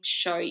 it can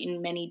show in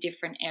many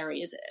different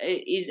areas.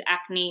 Is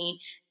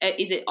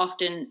it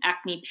often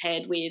acne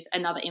paired with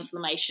another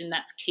inflammation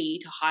that's key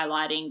to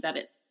highlighting that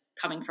it's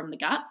coming from the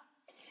gut?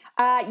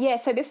 Yeah,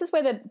 so this is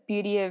where the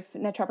beauty of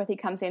naturopathy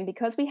comes in,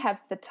 because we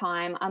have the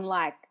time,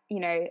 unlike,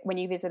 when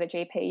you visit a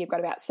GP, you've got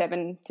about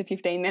 7 to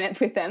 15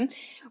 minutes with them.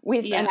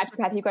 With a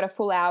naturopath, you've got a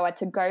full hour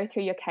to go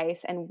through your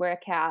case and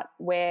work out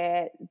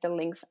where the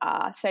links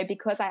are. So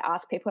because I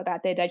ask people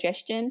about their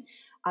digestion,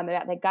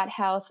 about their gut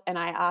health, and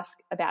I ask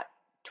about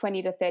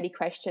 20 to 30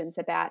 questions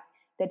about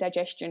their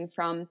digestion,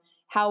 from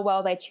how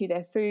well they chew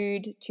their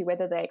food, to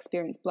whether they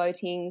experience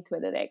bloating, to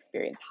whether they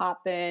experience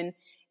heartburn,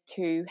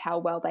 to how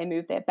well they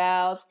move their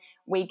bowels,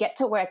 we get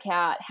to work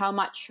out how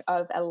much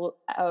of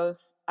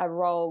a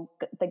role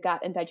the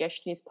gut and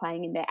digestion is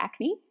playing in their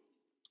acne.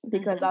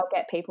 Because I'll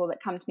get people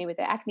that come to me with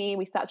their acne,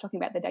 we start talking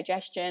about the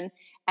digestion,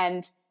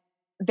 and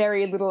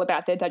very little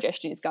about their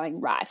digestion is going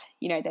right.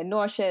 They're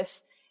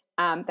nauseous,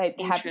 they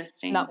have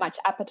not much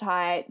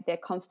appetite, they're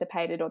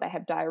constipated, or they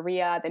have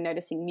diarrhea, they're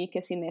noticing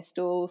mucus in their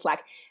stools.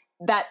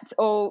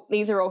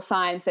 These are all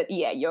signs that,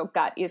 your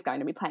gut is going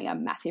to be playing a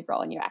massive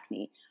role in your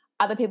acne.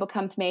 Other people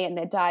come to me and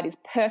their diet is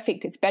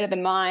perfect. It's better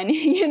than mine.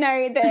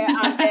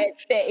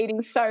 They're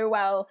eating so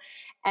well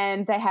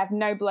and they have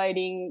no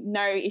bloating,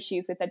 no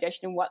issues with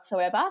digestion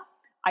whatsoever.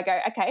 I go,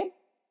 okay,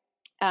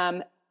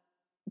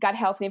 gut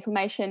health and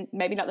inflammation,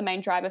 maybe not the main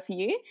driver for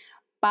you.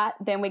 But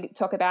then we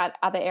talk about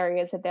other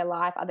areas of their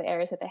life, other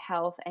areas of their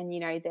health, and,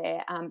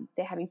 they're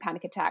having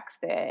panic attacks,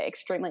 they're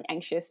extremely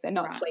anxious, they're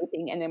not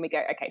sleeping, and then we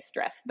go, okay,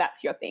 stress,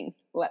 that's your thing.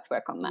 Let's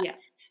work on that. Yeah.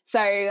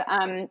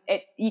 So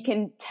you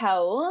can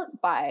tell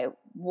by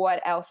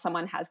what else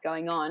someone has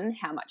going on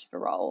how much of a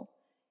role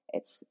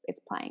it's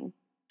playing.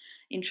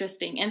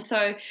 Interesting. And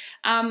so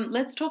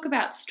let's talk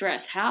about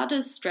stress. How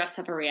does stress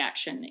have a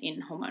reaction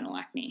in hormonal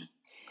acne?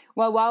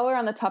 Well, while we're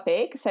on the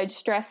topic, so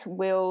stress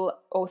will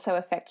also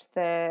affect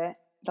the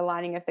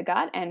lining of the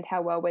gut and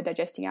how well we're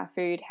digesting our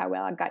food, how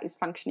well our gut is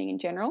functioning in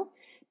general,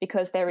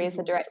 because there is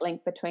a direct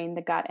link between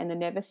the gut and the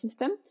nervous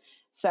system.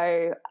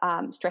 So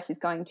stress is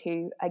going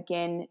to,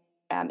 again,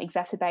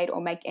 exacerbate or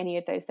make any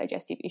of those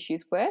digestive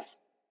issues worse.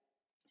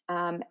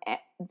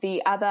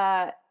 The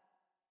other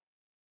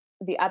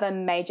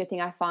major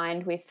thing I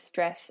find with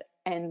stress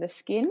and the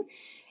skin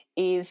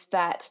is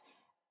that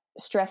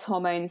stress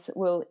hormones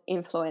will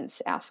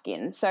influence our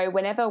skin. So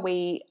whenever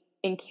we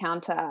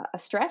encounter a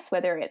stress,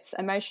 whether it's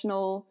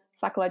emotional,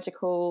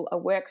 psychological, a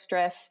work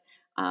stress,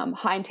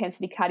 high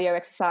intensity cardio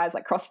exercise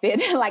like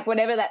CrossFit, like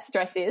whatever that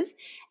stress is,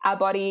 our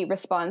body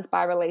responds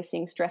by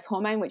releasing stress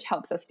hormone, which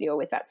helps us deal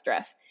with that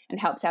stress and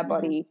helps our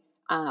body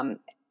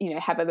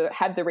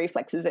have the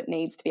reflexes it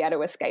needs to be able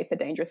to escape a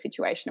dangerous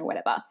situation or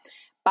whatever.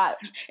 But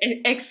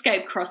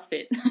escape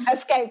CrossFit.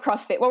 Escape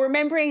CrossFit. Well,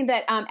 remembering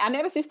that our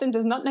nervous system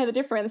does not know the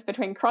difference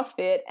between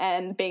CrossFit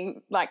and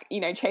being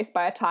chased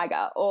by a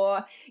tiger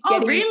or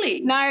getting. Oh,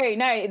 really?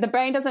 No. The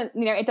brain doesn't.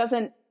 It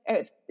doesn't.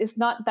 It's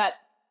not that.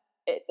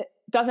 It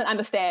doesn't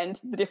understand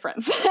the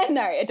difference.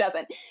 No, it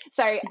doesn't.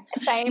 So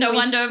same. No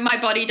wonder my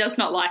body does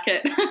not like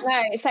it.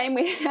 No, same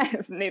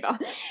with neither.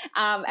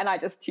 And I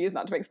just choose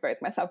not to expose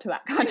myself to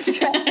that kind of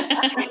stress.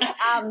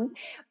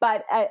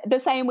 But the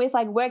same with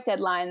work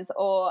deadlines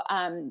or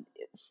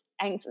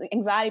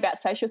anxiety about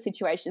social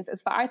situations.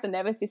 As far as the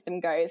nervous system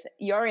goes,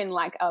 you're in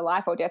a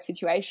life or death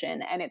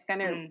situation, and it's going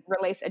to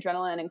release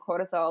adrenaline and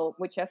cortisol,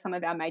 which are some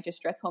of our major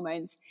stress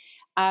hormones,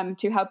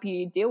 to help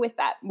you deal with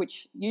that,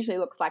 which usually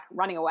looks like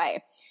running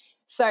away.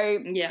 So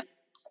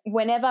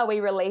whenever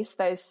we release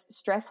those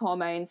stress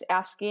hormones,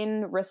 our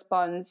skin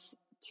responds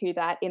to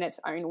that in its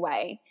own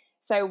way.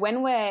 So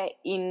when we're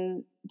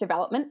in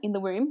development in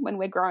the womb, when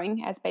we're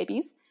growing as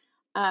babies,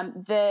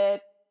 the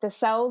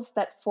cells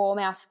that form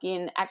our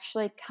skin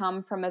actually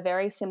come from a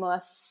very similar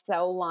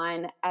cell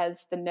line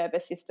as the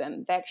nervous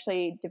system. They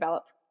actually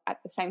develop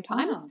at the same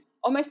time,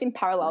 almost in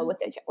parallel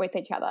with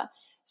each other.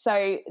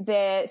 So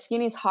their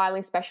skin is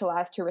highly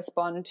specialized to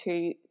respond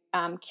to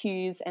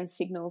cues and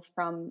signals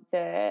from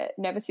the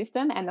nervous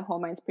system and the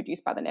hormones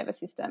produced by the nervous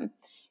system.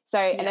 So,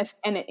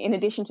 and in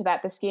addition to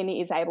that, the skin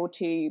is able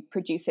to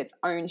produce its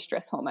own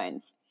stress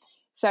hormones.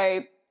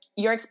 So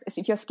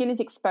if your skin is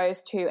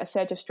exposed to a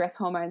surge of stress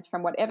hormones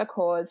from whatever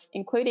cause,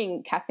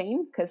 including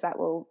caffeine, because that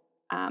will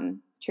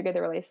trigger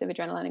the release of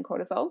adrenaline and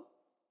cortisol,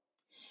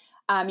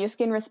 your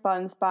skin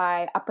responds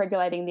by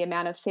upregulating the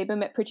amount of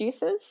sebum it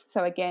produces.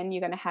 So again,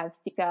 you're going to have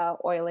thicker,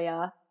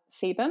 oilier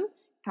sebum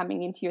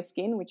coming into your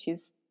skin, which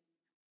is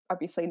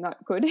obviously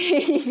not good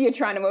if you're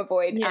trying to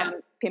avoid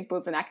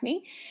pimples and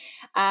acne.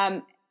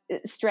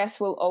 Stress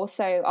will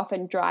also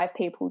often drive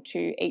people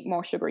to eat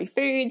more sugary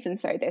foods, and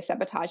so they're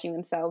sabotaging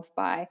themselves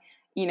by,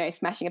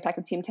 smashing a pack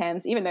of Tim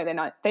Tams, even though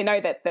they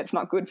know that that's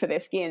not good for their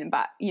skin,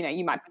 but,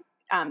 you might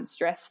be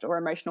stressed or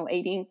emotional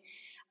eating.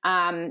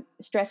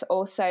 Stress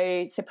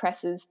also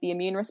suppresses the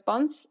immune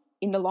response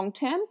in the long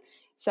term.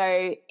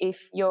 So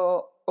if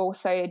you're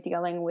also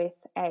dealing with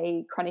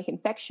a chronic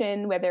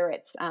infection, whether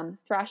it's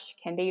thrush,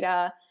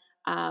 candida,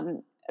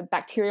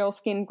 bacterial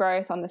skin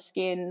growth on the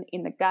skin,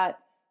 in the gut,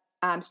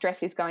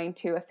 stress is going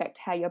to affect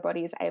how your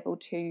body is able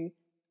to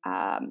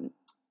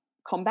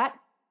combat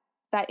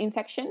that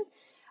infection.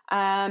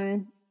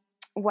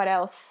 What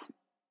else?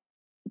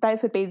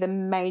 Those would be the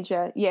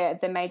major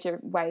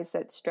ways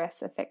that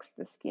stress affects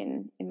the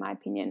skin, in my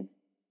opinion.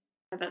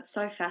 That's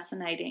so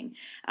fascinating.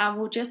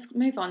 We'll just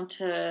move on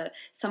to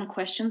some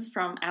questions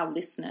from our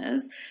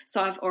listeners.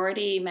 So I've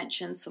already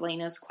mentioned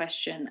Selena's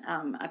question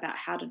about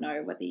how to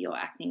know whether your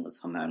acne was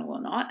hormonal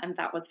or not, and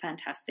that was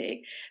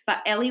fantastic. But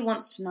Ellie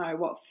wants to know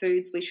what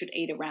foods we should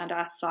eat around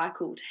our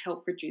cycle to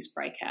help reduce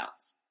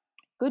breakouts.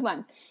 Good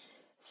one.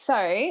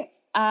 So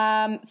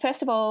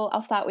first of all,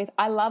 I'll start with,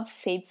 I love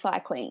seed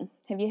cycling.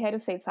 Have you heard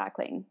of seed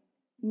cycling?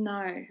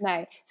 No.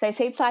 So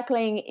seed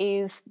cycling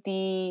is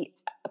the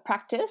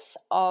practice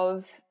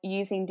of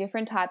using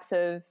different types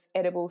of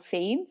edible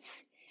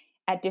seeds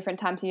at different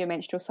times of your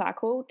menstrual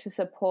cycle to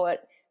support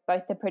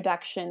both the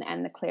production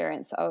and the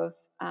clearance of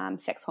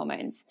sex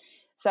hormones.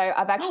 So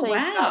I've actually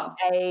got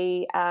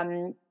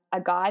a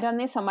guide on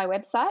this on my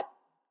website,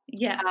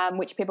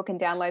 which people can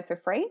download for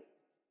free.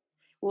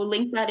 We'll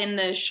link that in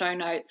the show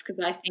notes because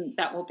I think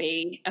that will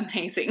be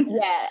amazing.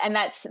 Yeah, and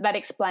that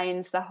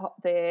explains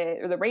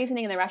the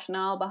reasoning and the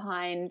rationale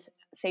behind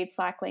seed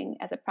cycling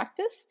as a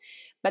practice.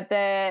 But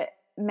the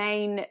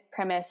main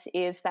premise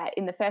is that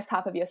in the first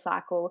half of your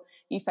cycle,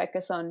 you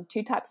focus on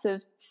two types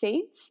of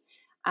seeds,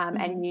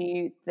 and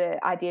the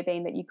idea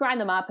being that you grind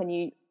them up and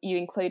you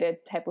include a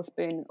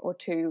tablespoon or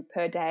two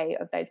per day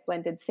of those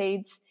blended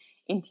seeds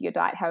into your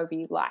diet however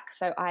you like.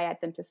 So I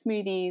add them to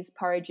smoothies,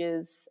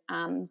 porridges,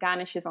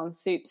 garnishes on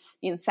soups,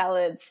 in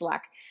salads,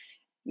 however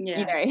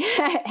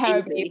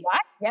you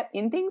like. Yep,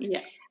 in things.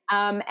 Yeah.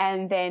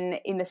 And then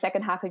in the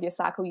second half of your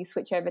cycle, you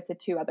switch over to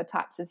two other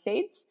types of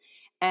seeds.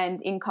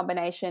 And in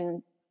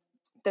combination,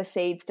 the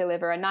seeds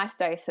deliver a nice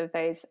dose of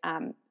those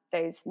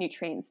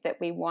nutrients that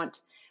we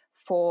want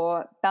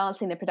for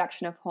balancing the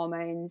production of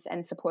hormones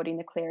and supporting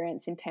the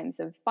clearance in terms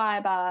of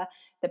fiber,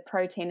 the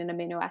protein and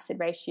amino acid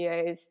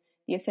ratios,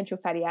 the essential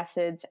fatty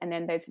acids, and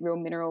then those real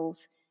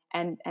minerals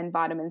and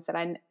vitamins that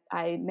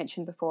I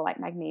mentioned before, like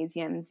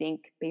magnesium,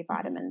 zinc, B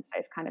vitamins,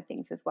 those kind of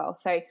things as well.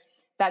 So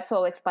that's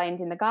all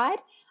explained in the guide.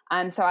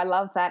 So I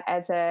love that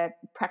as a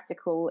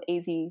practical,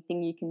 easy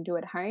thing you can do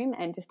at home,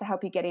 and just to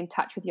help you get in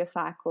touch with your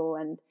cycle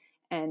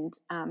and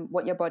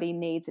what your body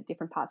needs at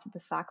different parts of the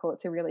cycle.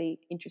 It's a really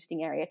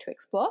interesting area to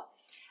explore.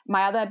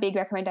 My other big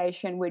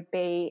recommendation would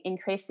be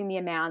increasing the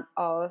amount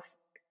of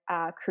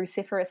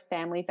cruciferous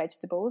family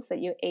vegetables that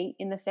you eat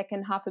in the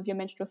second half of your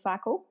menstrual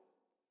cycle.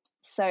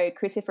 So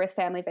cruciferous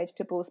family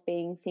vegetables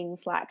being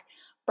things like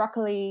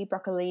broccoli,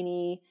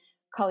 broccolini,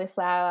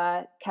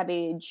 cauliflower,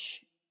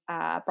 cabbage,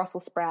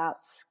 Brussels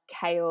sprouts,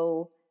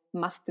 kale,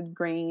 mustard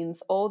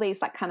greens, all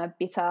these like kind of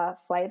bitter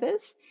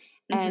flavors.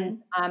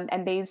 And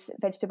these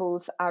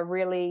vegetables are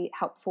really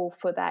helpful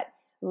for that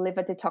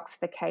liver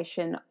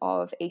detoxification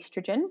of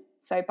estrogen.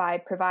 So by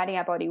providing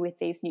our body with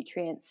these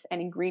nutrients and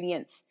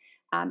ingredients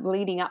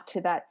leading up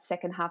to that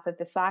second half of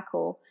the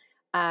cycle,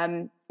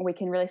 we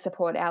can really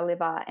support our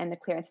liver and the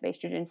clearance of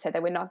estrogen so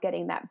that we're not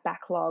getting that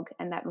backlog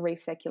and that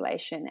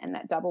recirculation and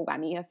that double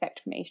whammy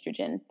effect from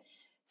estrogen.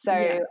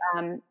 So,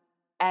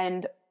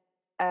 and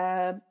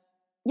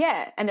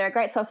they're a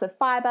great source of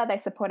fiber. They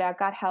support our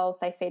gut health.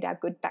 They feed our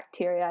good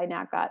bacteria in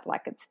our gut.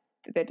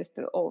 They're just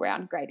an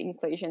all-round great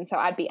inclusion. So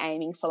I'd be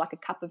aiming for like a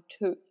cup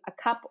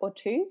or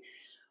two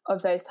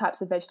of those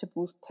types of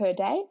vegetables per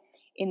day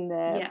in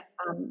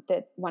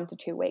the 1 to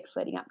 2 weeks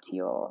leading up to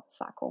your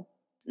cycle.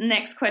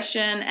 Next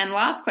question and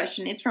last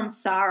question is from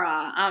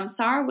Sarah.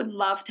 Sarah would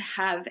love to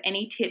have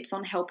any tips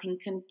on helping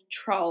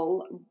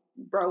control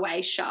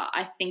rosacea.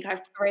 I think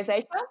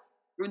Rosacea?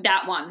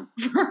 That one,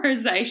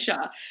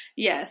 rosacea,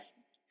 yes.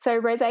 So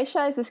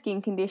rosacea is a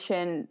skin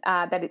condition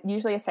that it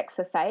usually affects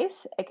the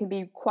face. It can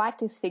be quite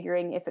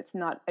disfiguring if it's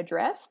not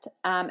addressed,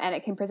 and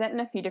it can present in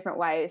a few different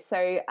ways.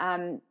 So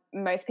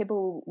most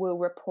people will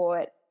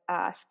report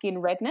skin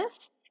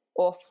redness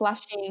or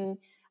flushing.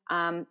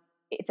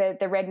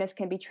 The redness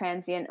can be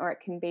transient, or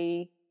it can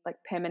be like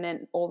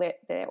permanent, all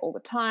there all the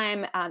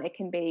time. It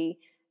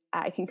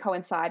can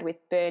coincide with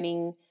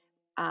burning,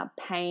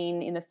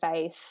 pain in the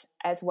face,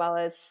 as well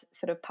as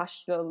sort of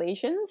pustular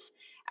lesions,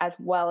 as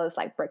well as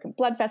like broken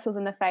blood vessels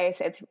in the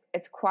face.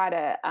 It's quite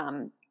a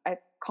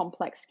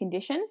complex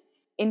condition.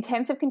 In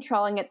terms of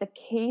controlling it, the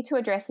key to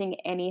addressing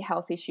any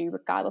health issue,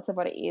 regardless of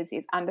what it is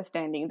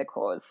understanding the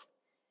cause.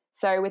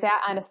 So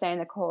without understanding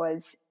the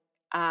cause,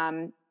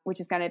 which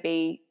is going to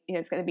be,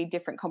 it's going to be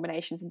different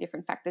combinations and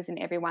different factors in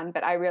everyone,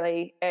 but I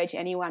really urge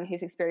anyone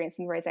who's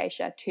experiencing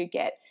rosacea to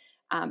get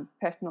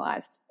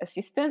personalised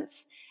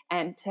assistance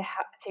and to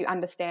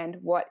understand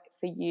what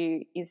for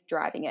you is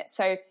driving it.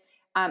 So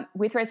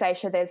with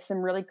rosacea, there's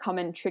some really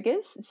common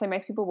triggers. So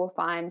most people will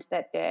find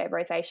that their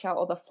rosacea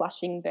or the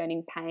flushing,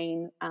 burning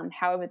pain,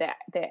 however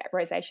their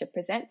rosacea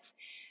presents,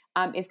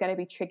 is going to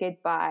be triggered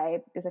by,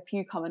 there's a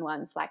few common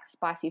ones like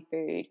spicy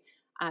food,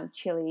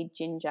 chili,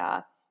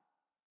 ginger,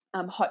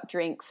 hot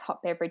drinks,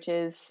 hot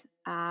beverages,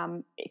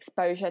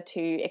 exposure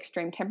to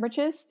extreme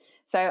temperatures.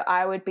 So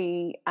I would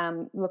be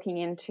looking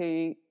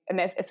into, and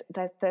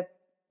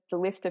the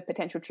list of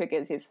potential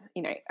triggers is,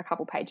 a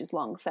couple pages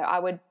long. So I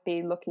would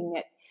be looking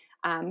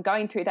at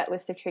going through that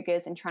list of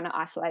triggers and trying to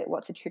isolate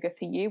what's a trigger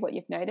for you, what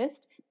you've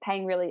noticed,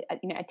 paying really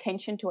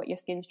attention to what your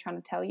skin's trying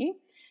to tell you,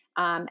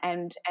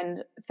 and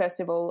first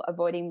of all,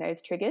 avoiding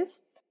those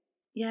triggers.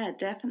 Yeah,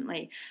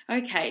 definitely.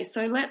 Okay,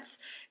 so let's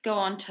go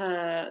on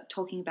to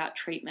talking about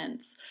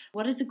treatments.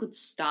 What is a good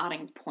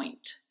starting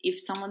point? If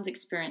someone's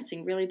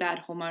experiencing really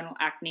bad hormonal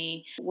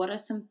acne, what are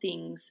some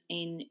things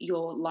in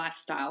your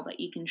lifestyle that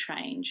you can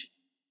change?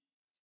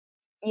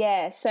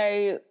 Yeah,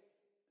 so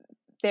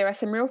there are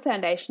some real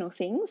foundational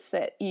things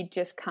that you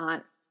just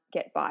can't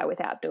get by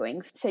without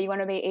doing. So you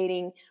want to be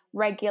eating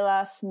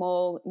regular,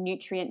 small,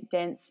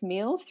 nutrient-dense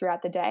meals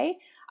throughout the day.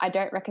 I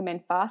don't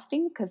recommend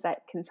fasting because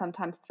that can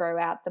sometimes throw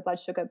out the blood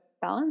sugar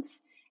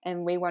balance,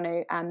 and we want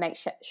to make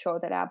sure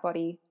that our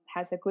body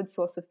has a good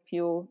source of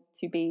fuel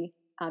to be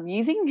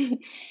using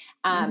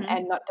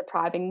and not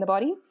depriving the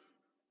body.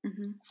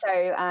 Mm-hmm.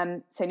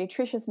 So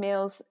nutritious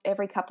meals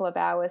every couple of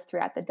hours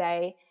throughout the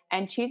day,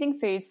 and choosing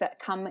foods that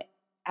come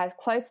as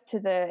close to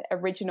the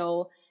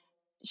original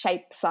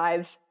shape,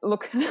 size,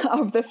 look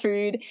of the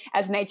food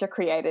as nature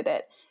created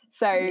it.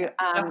 So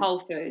whole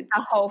foods.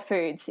 Whole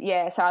foods,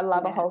 yeah. So I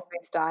love a whole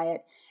foods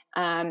diet,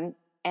 and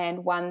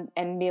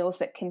meals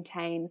that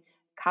contain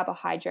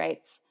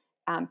carbohydrates,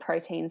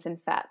 proteins,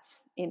 and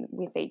fats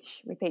with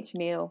each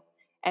meal.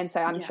 And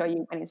so I'm sure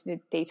you went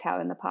into detail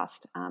in the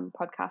past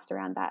podcast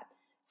around that.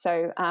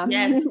 So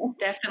yes,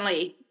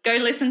 definitely go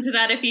listen to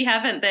that if you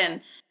haven't.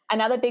 Then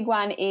another big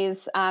one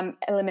is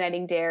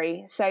eliminating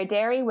dairy. So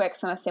dairy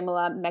works on a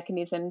similar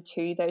mechanism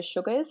to those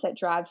sugars that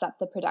drives up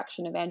the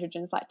production of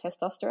androgens like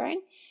testosterone.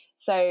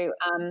 So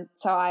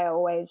I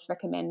always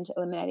recommend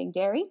eliminating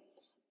dairy,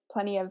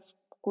 plenty of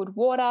good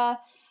water,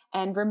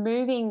 and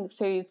removing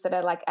foods that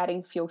are like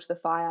adding fuel to the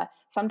fire.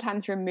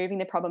 Sometimes removing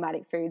the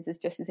problematic foods is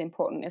just as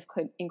important as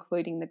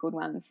including the good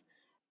ones.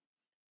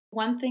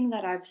 One thing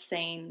that I've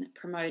seen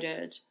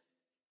promoted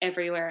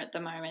everywhere at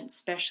the moment,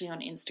 especially on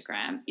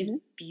Instagram, is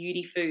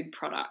beauty food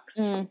products.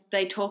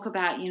 They talk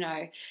about,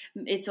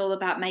 it's all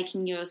about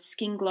making your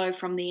skin glow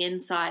from the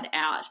inside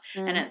out.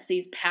 And it's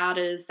these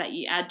powders that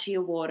you add to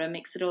your water,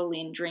 mix it all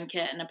in, drink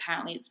it, and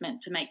apparently it's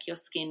meant to make your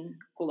skin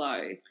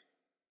glow.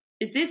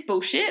 Is this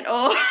bullshit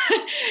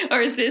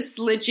or is this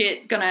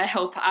legit going to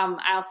help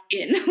our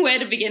skin? Where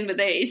to begin with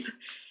these?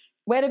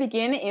 Where to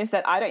begin is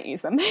that I don't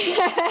use them.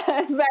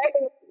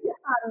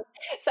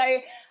 So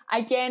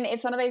again,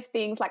 it's one of those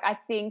things, like I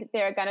think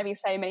there are going to be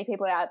so many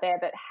people out there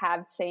that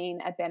have seen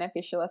a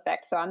beneficial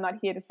effect. So I'm not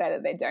here to say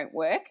that they don't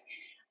work.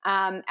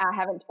 I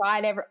haven't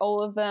tried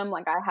all of them.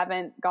 Like I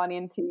haven't gone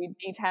into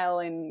detail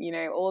in,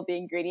 all of the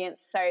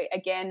ingredients. So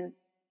again,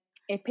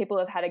 if people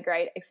have had a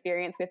great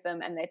experience with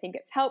them and they think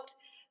it's helped,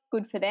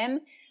 good for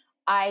them.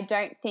 I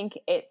don't think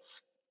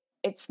it's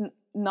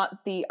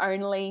not the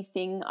only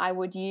thing I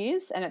would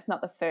use, and it's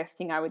not the first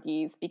thing I would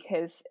use,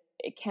 because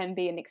it can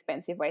be an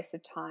expensive waste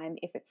of time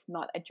if it's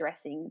not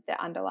addressing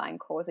the underlying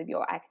cause of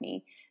your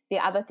acne. The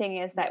other thing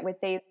is that with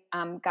these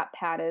gut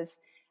powders,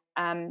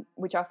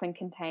 which often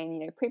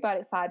contain,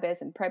 prebiotic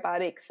fibers and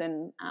probiotics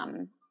and,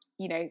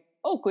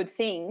 all good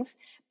things,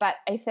 but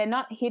if they're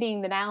not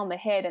hitting the nail on the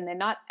head and they're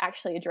not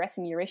actually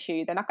addressing your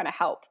issue, they're not going to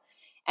help.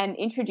 And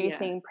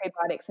introducing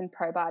prebiotics and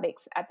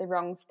probiotics at the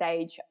wrong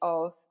stage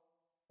of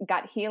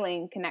gut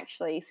healing can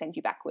actually send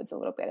you backwards a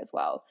little bit as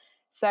well.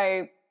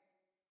 So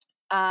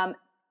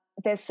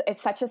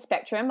it's such a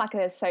spectrum. Like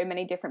there's so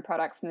many different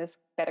products, and there's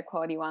better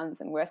quality ones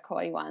and worse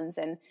quality ones.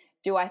 And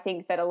do I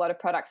think that a lot of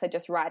products are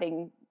just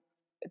riding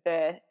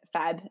the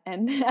fad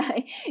and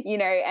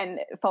and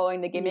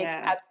following the gimmick?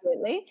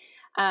 Absolutely.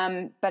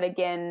 But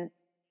again,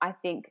 I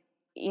think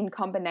in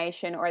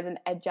combination or as an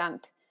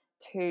adjunct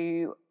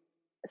to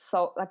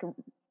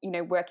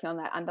working on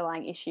that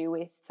underlying issue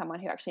with someone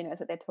who actually knows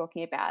what they're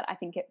talking about, I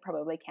think it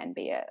probably can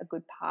be a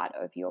good part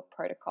of your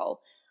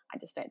protocol. I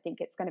just don't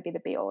think it's going to be the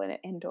be all and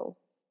end all.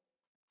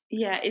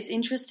 Yeah, it's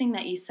interesting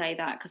that you say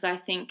that, because I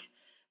think,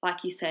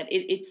 like you said,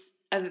 it's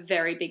a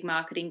very big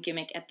marketing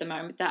gimmick at the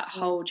moment, that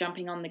whole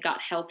jumping on the gut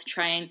health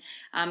train,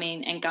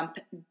 and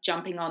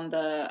jumping on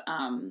the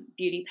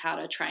beauty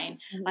powder train.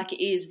 Like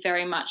it is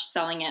very much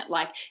selling it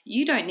like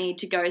you don't need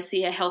to go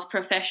see a health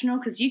professional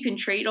because you can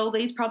treat all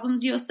these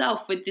problems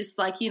yourself with this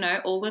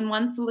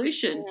all-in-one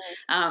solution.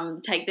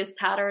 Take this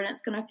powder and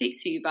it's going to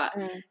fix you. But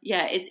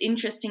it's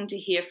interesting to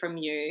hear from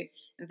you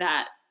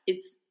that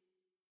it's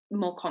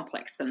more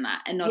complex than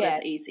that and not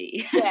as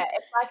easy. It's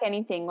like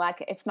anything.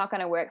 Like it's not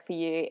going to work for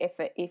you if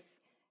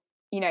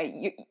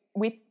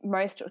with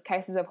most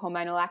cases of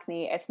hormonal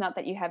acne, it's not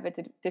that you have a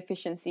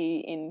deficiency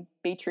in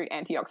beetroot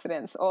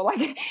antioxidants or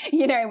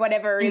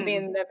whatever is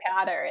in the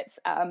powder.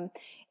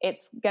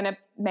 It's going to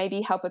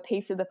maybe help a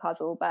piece of the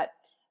puzzle, but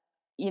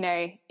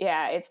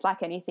it's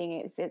like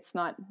anything. If it's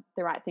not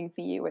the right thing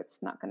for you, it's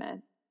not going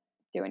to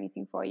do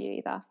anything for you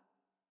either.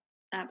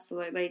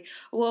 Absolutely.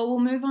 Well, we'll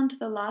move on to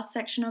the last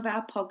section of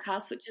our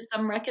podcast, which is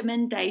some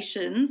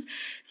recommendations.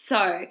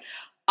 So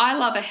I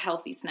love a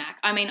healthy snack.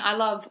 I mean, I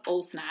love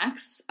all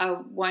snacks. I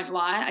won't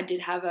lie. I did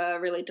have a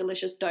really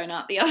delicious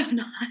donut the other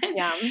night.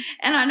 Yum.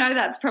 And I know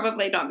that's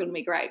probably not going to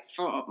be great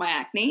for my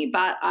acne,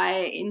 but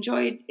I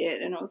enjoyed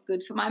it and it was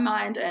good for my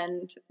mind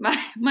and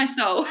my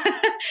soul.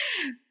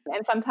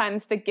 And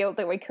sometimes the guilt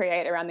that we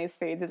create around these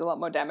foods is a lot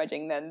more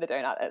damaging than the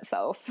donut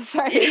itself.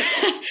 So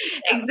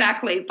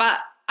Exactly. But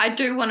I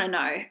do want to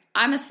know,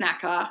 I'm a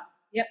snacker.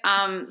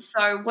 Yep.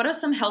 So what are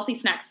some healthy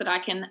snacks that I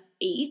can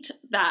eat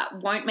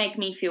that won't make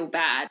me feel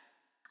bad?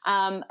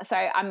 So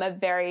I'm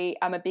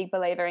a big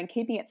believer in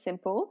keeping it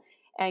simple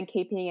and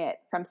keeping it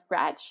from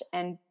scratch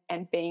and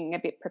being a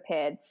bit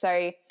prepared. So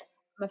I'm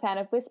a fan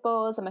of Bliss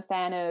balls. I'm a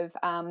fan of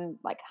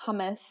like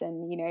hummus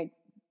and,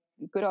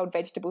 good old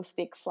vegetable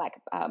sticks. Like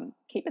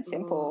keep it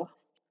simple. Ooh.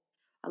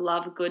 I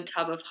love a good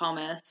tub of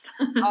hummus.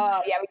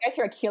 Oh, yeah, we go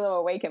through a kilo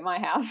a week at my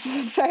house.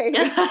 So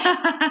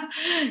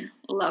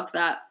love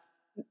that.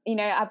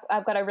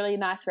 I've got a really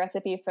nice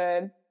recipe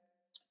for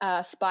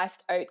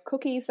spiced oat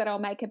cookies that I'll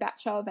make a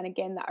batch of. And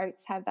again, the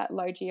oats have that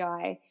low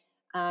GI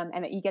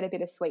and that you get a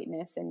bit of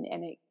sweetness and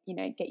it,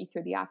 get you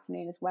through the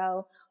afternoon as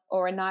well.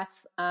 Or a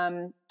nice,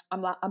 I'm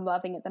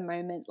loving at the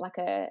moment, like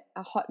a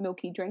hot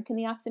milky drink in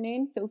the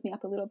afternoon, fills me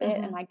up a little bit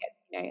and I get,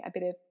 a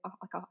bit of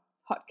like a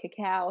hot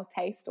cacao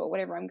taste or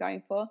whatever I'm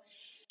going for.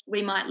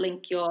 We might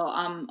link your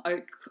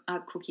oat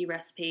cookie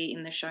recipe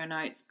in the show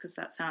notes because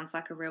that sounds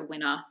like a real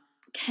winner.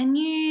 Can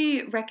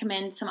you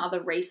recommend some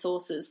other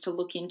resources to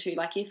look into?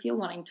 Like if you're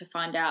wanting to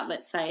find out,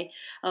 let's say,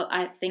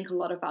 I think a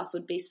lot of us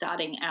would be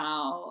starting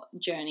our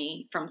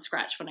journey from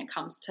scratch when it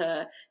comes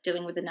to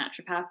dealing with a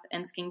naturopath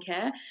and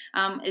skincare.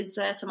 Is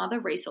there some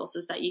other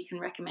resources that you can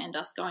recommend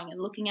us going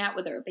and looking at,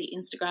 whether it be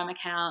Instagram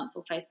accounts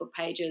or Facebook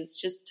pages,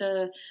 just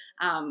to,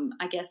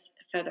 I guess,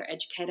 further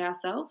educate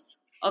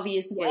ourselves?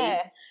 Obviously,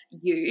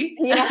 you.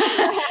 Yeah.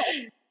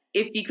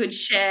 If you could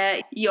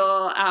share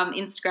your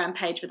Instagram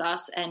page with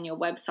us and your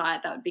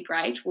website, that would be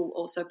great. We'll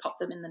also pop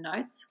them in the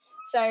notes.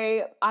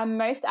 So I'm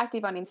most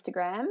active on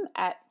Instagram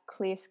at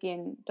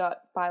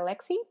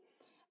clearskin.bylexie.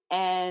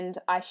 And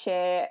I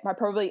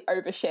probably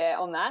overshare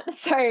on that.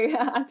 So,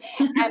 and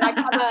I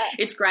cover.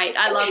 It's great.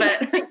 I love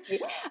it. Thank you.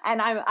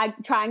 And I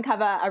try and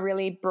cover a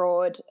really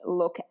broad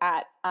look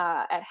at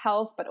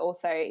health, but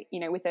also,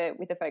 with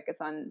a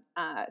focus on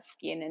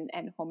skin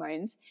and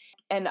hormones.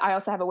 And I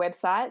also have a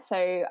website.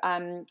 So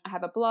I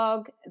have a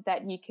blog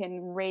that you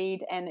can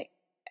read and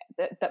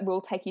that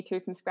will take you through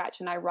from scratch.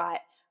 And I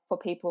write for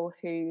people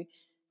who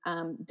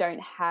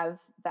don't have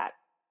that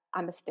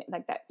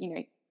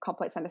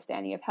complex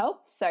understanding of health.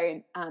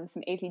 So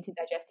some easy to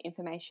digest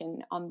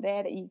information on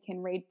there that you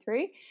can read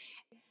through.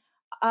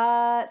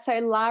 So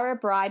Lara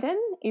Bryden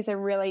is a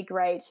really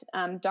great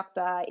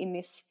doctor in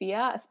this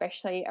sphere,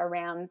 especially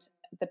around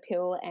the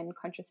pill and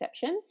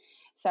contraception.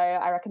 So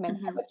I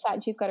recommend her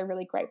website. She's got a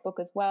really great book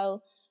as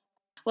well.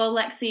 Well,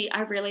 Lexie,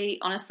 I really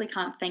honestly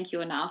can't thank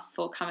you enough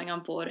for coming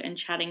on board and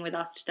chatting with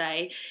us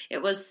today.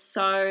 It was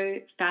so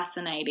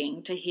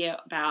fascinating to hear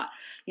about,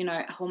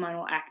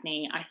 hormonal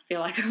acne. I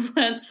feel like I've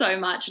learned so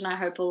much and I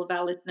hope all of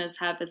our listeners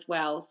have as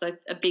well. So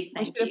a big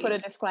thank you. I should have put a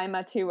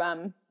disclaimer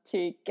to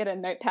get a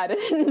notepad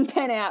and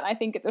pen out, I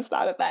think, at the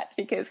start of that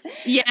because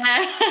we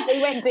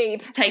went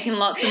deep. Taking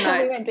lots of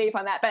notes. We went deep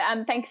on that. But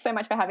thanks so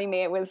much for having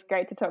me. It was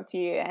great to talk to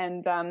you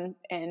and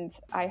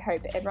I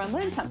hope everyone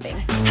learned something.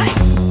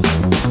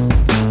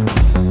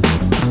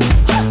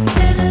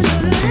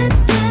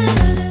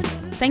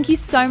 Thank you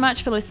so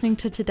much for listening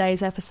to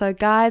today's episode,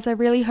 guys. I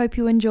really hope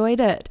you enjoyed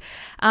it.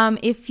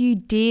 If you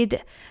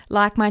did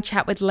like my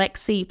chat with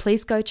Lexie,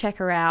 please go check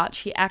her out.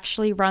 She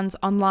actually runs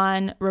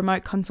online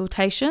remote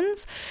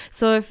consultations.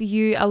 So if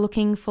you are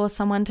looking for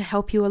someone to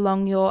help you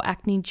along your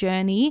acne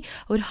journey,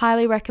 I would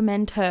highly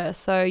recommend her.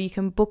 So you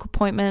can book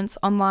appointments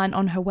online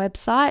on her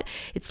website.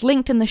 It's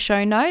linked in the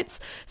show notes,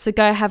 so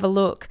go have a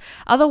look.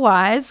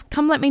 Otherwise,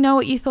 come let me know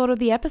what you thought of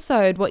the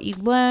episode, what you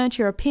learned,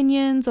 your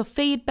opinions or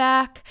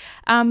feedback.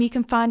 You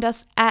can find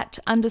us at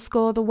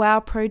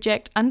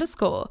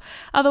 _the_wow_project_.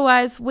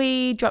 Otherwise,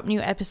 we drop new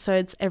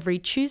episodes every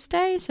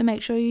Tuesday, so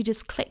make sure you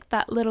just click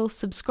that little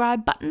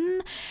subscribe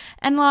button.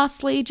 And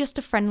lastly, just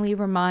a friendly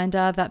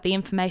reminder that the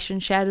information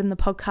shared in the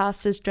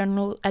podcast is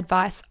general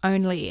advice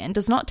only and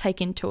does not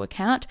take into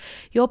account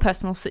your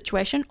personal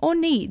situation or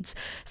needs.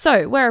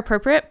 So, where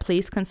appropriate,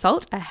 please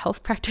consult a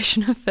health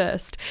practitioner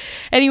first.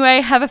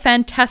 Anyway, have a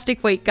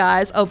fantastic week,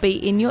 guys. I'll be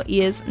in your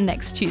ears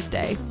next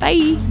Tuesday.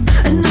 Bye.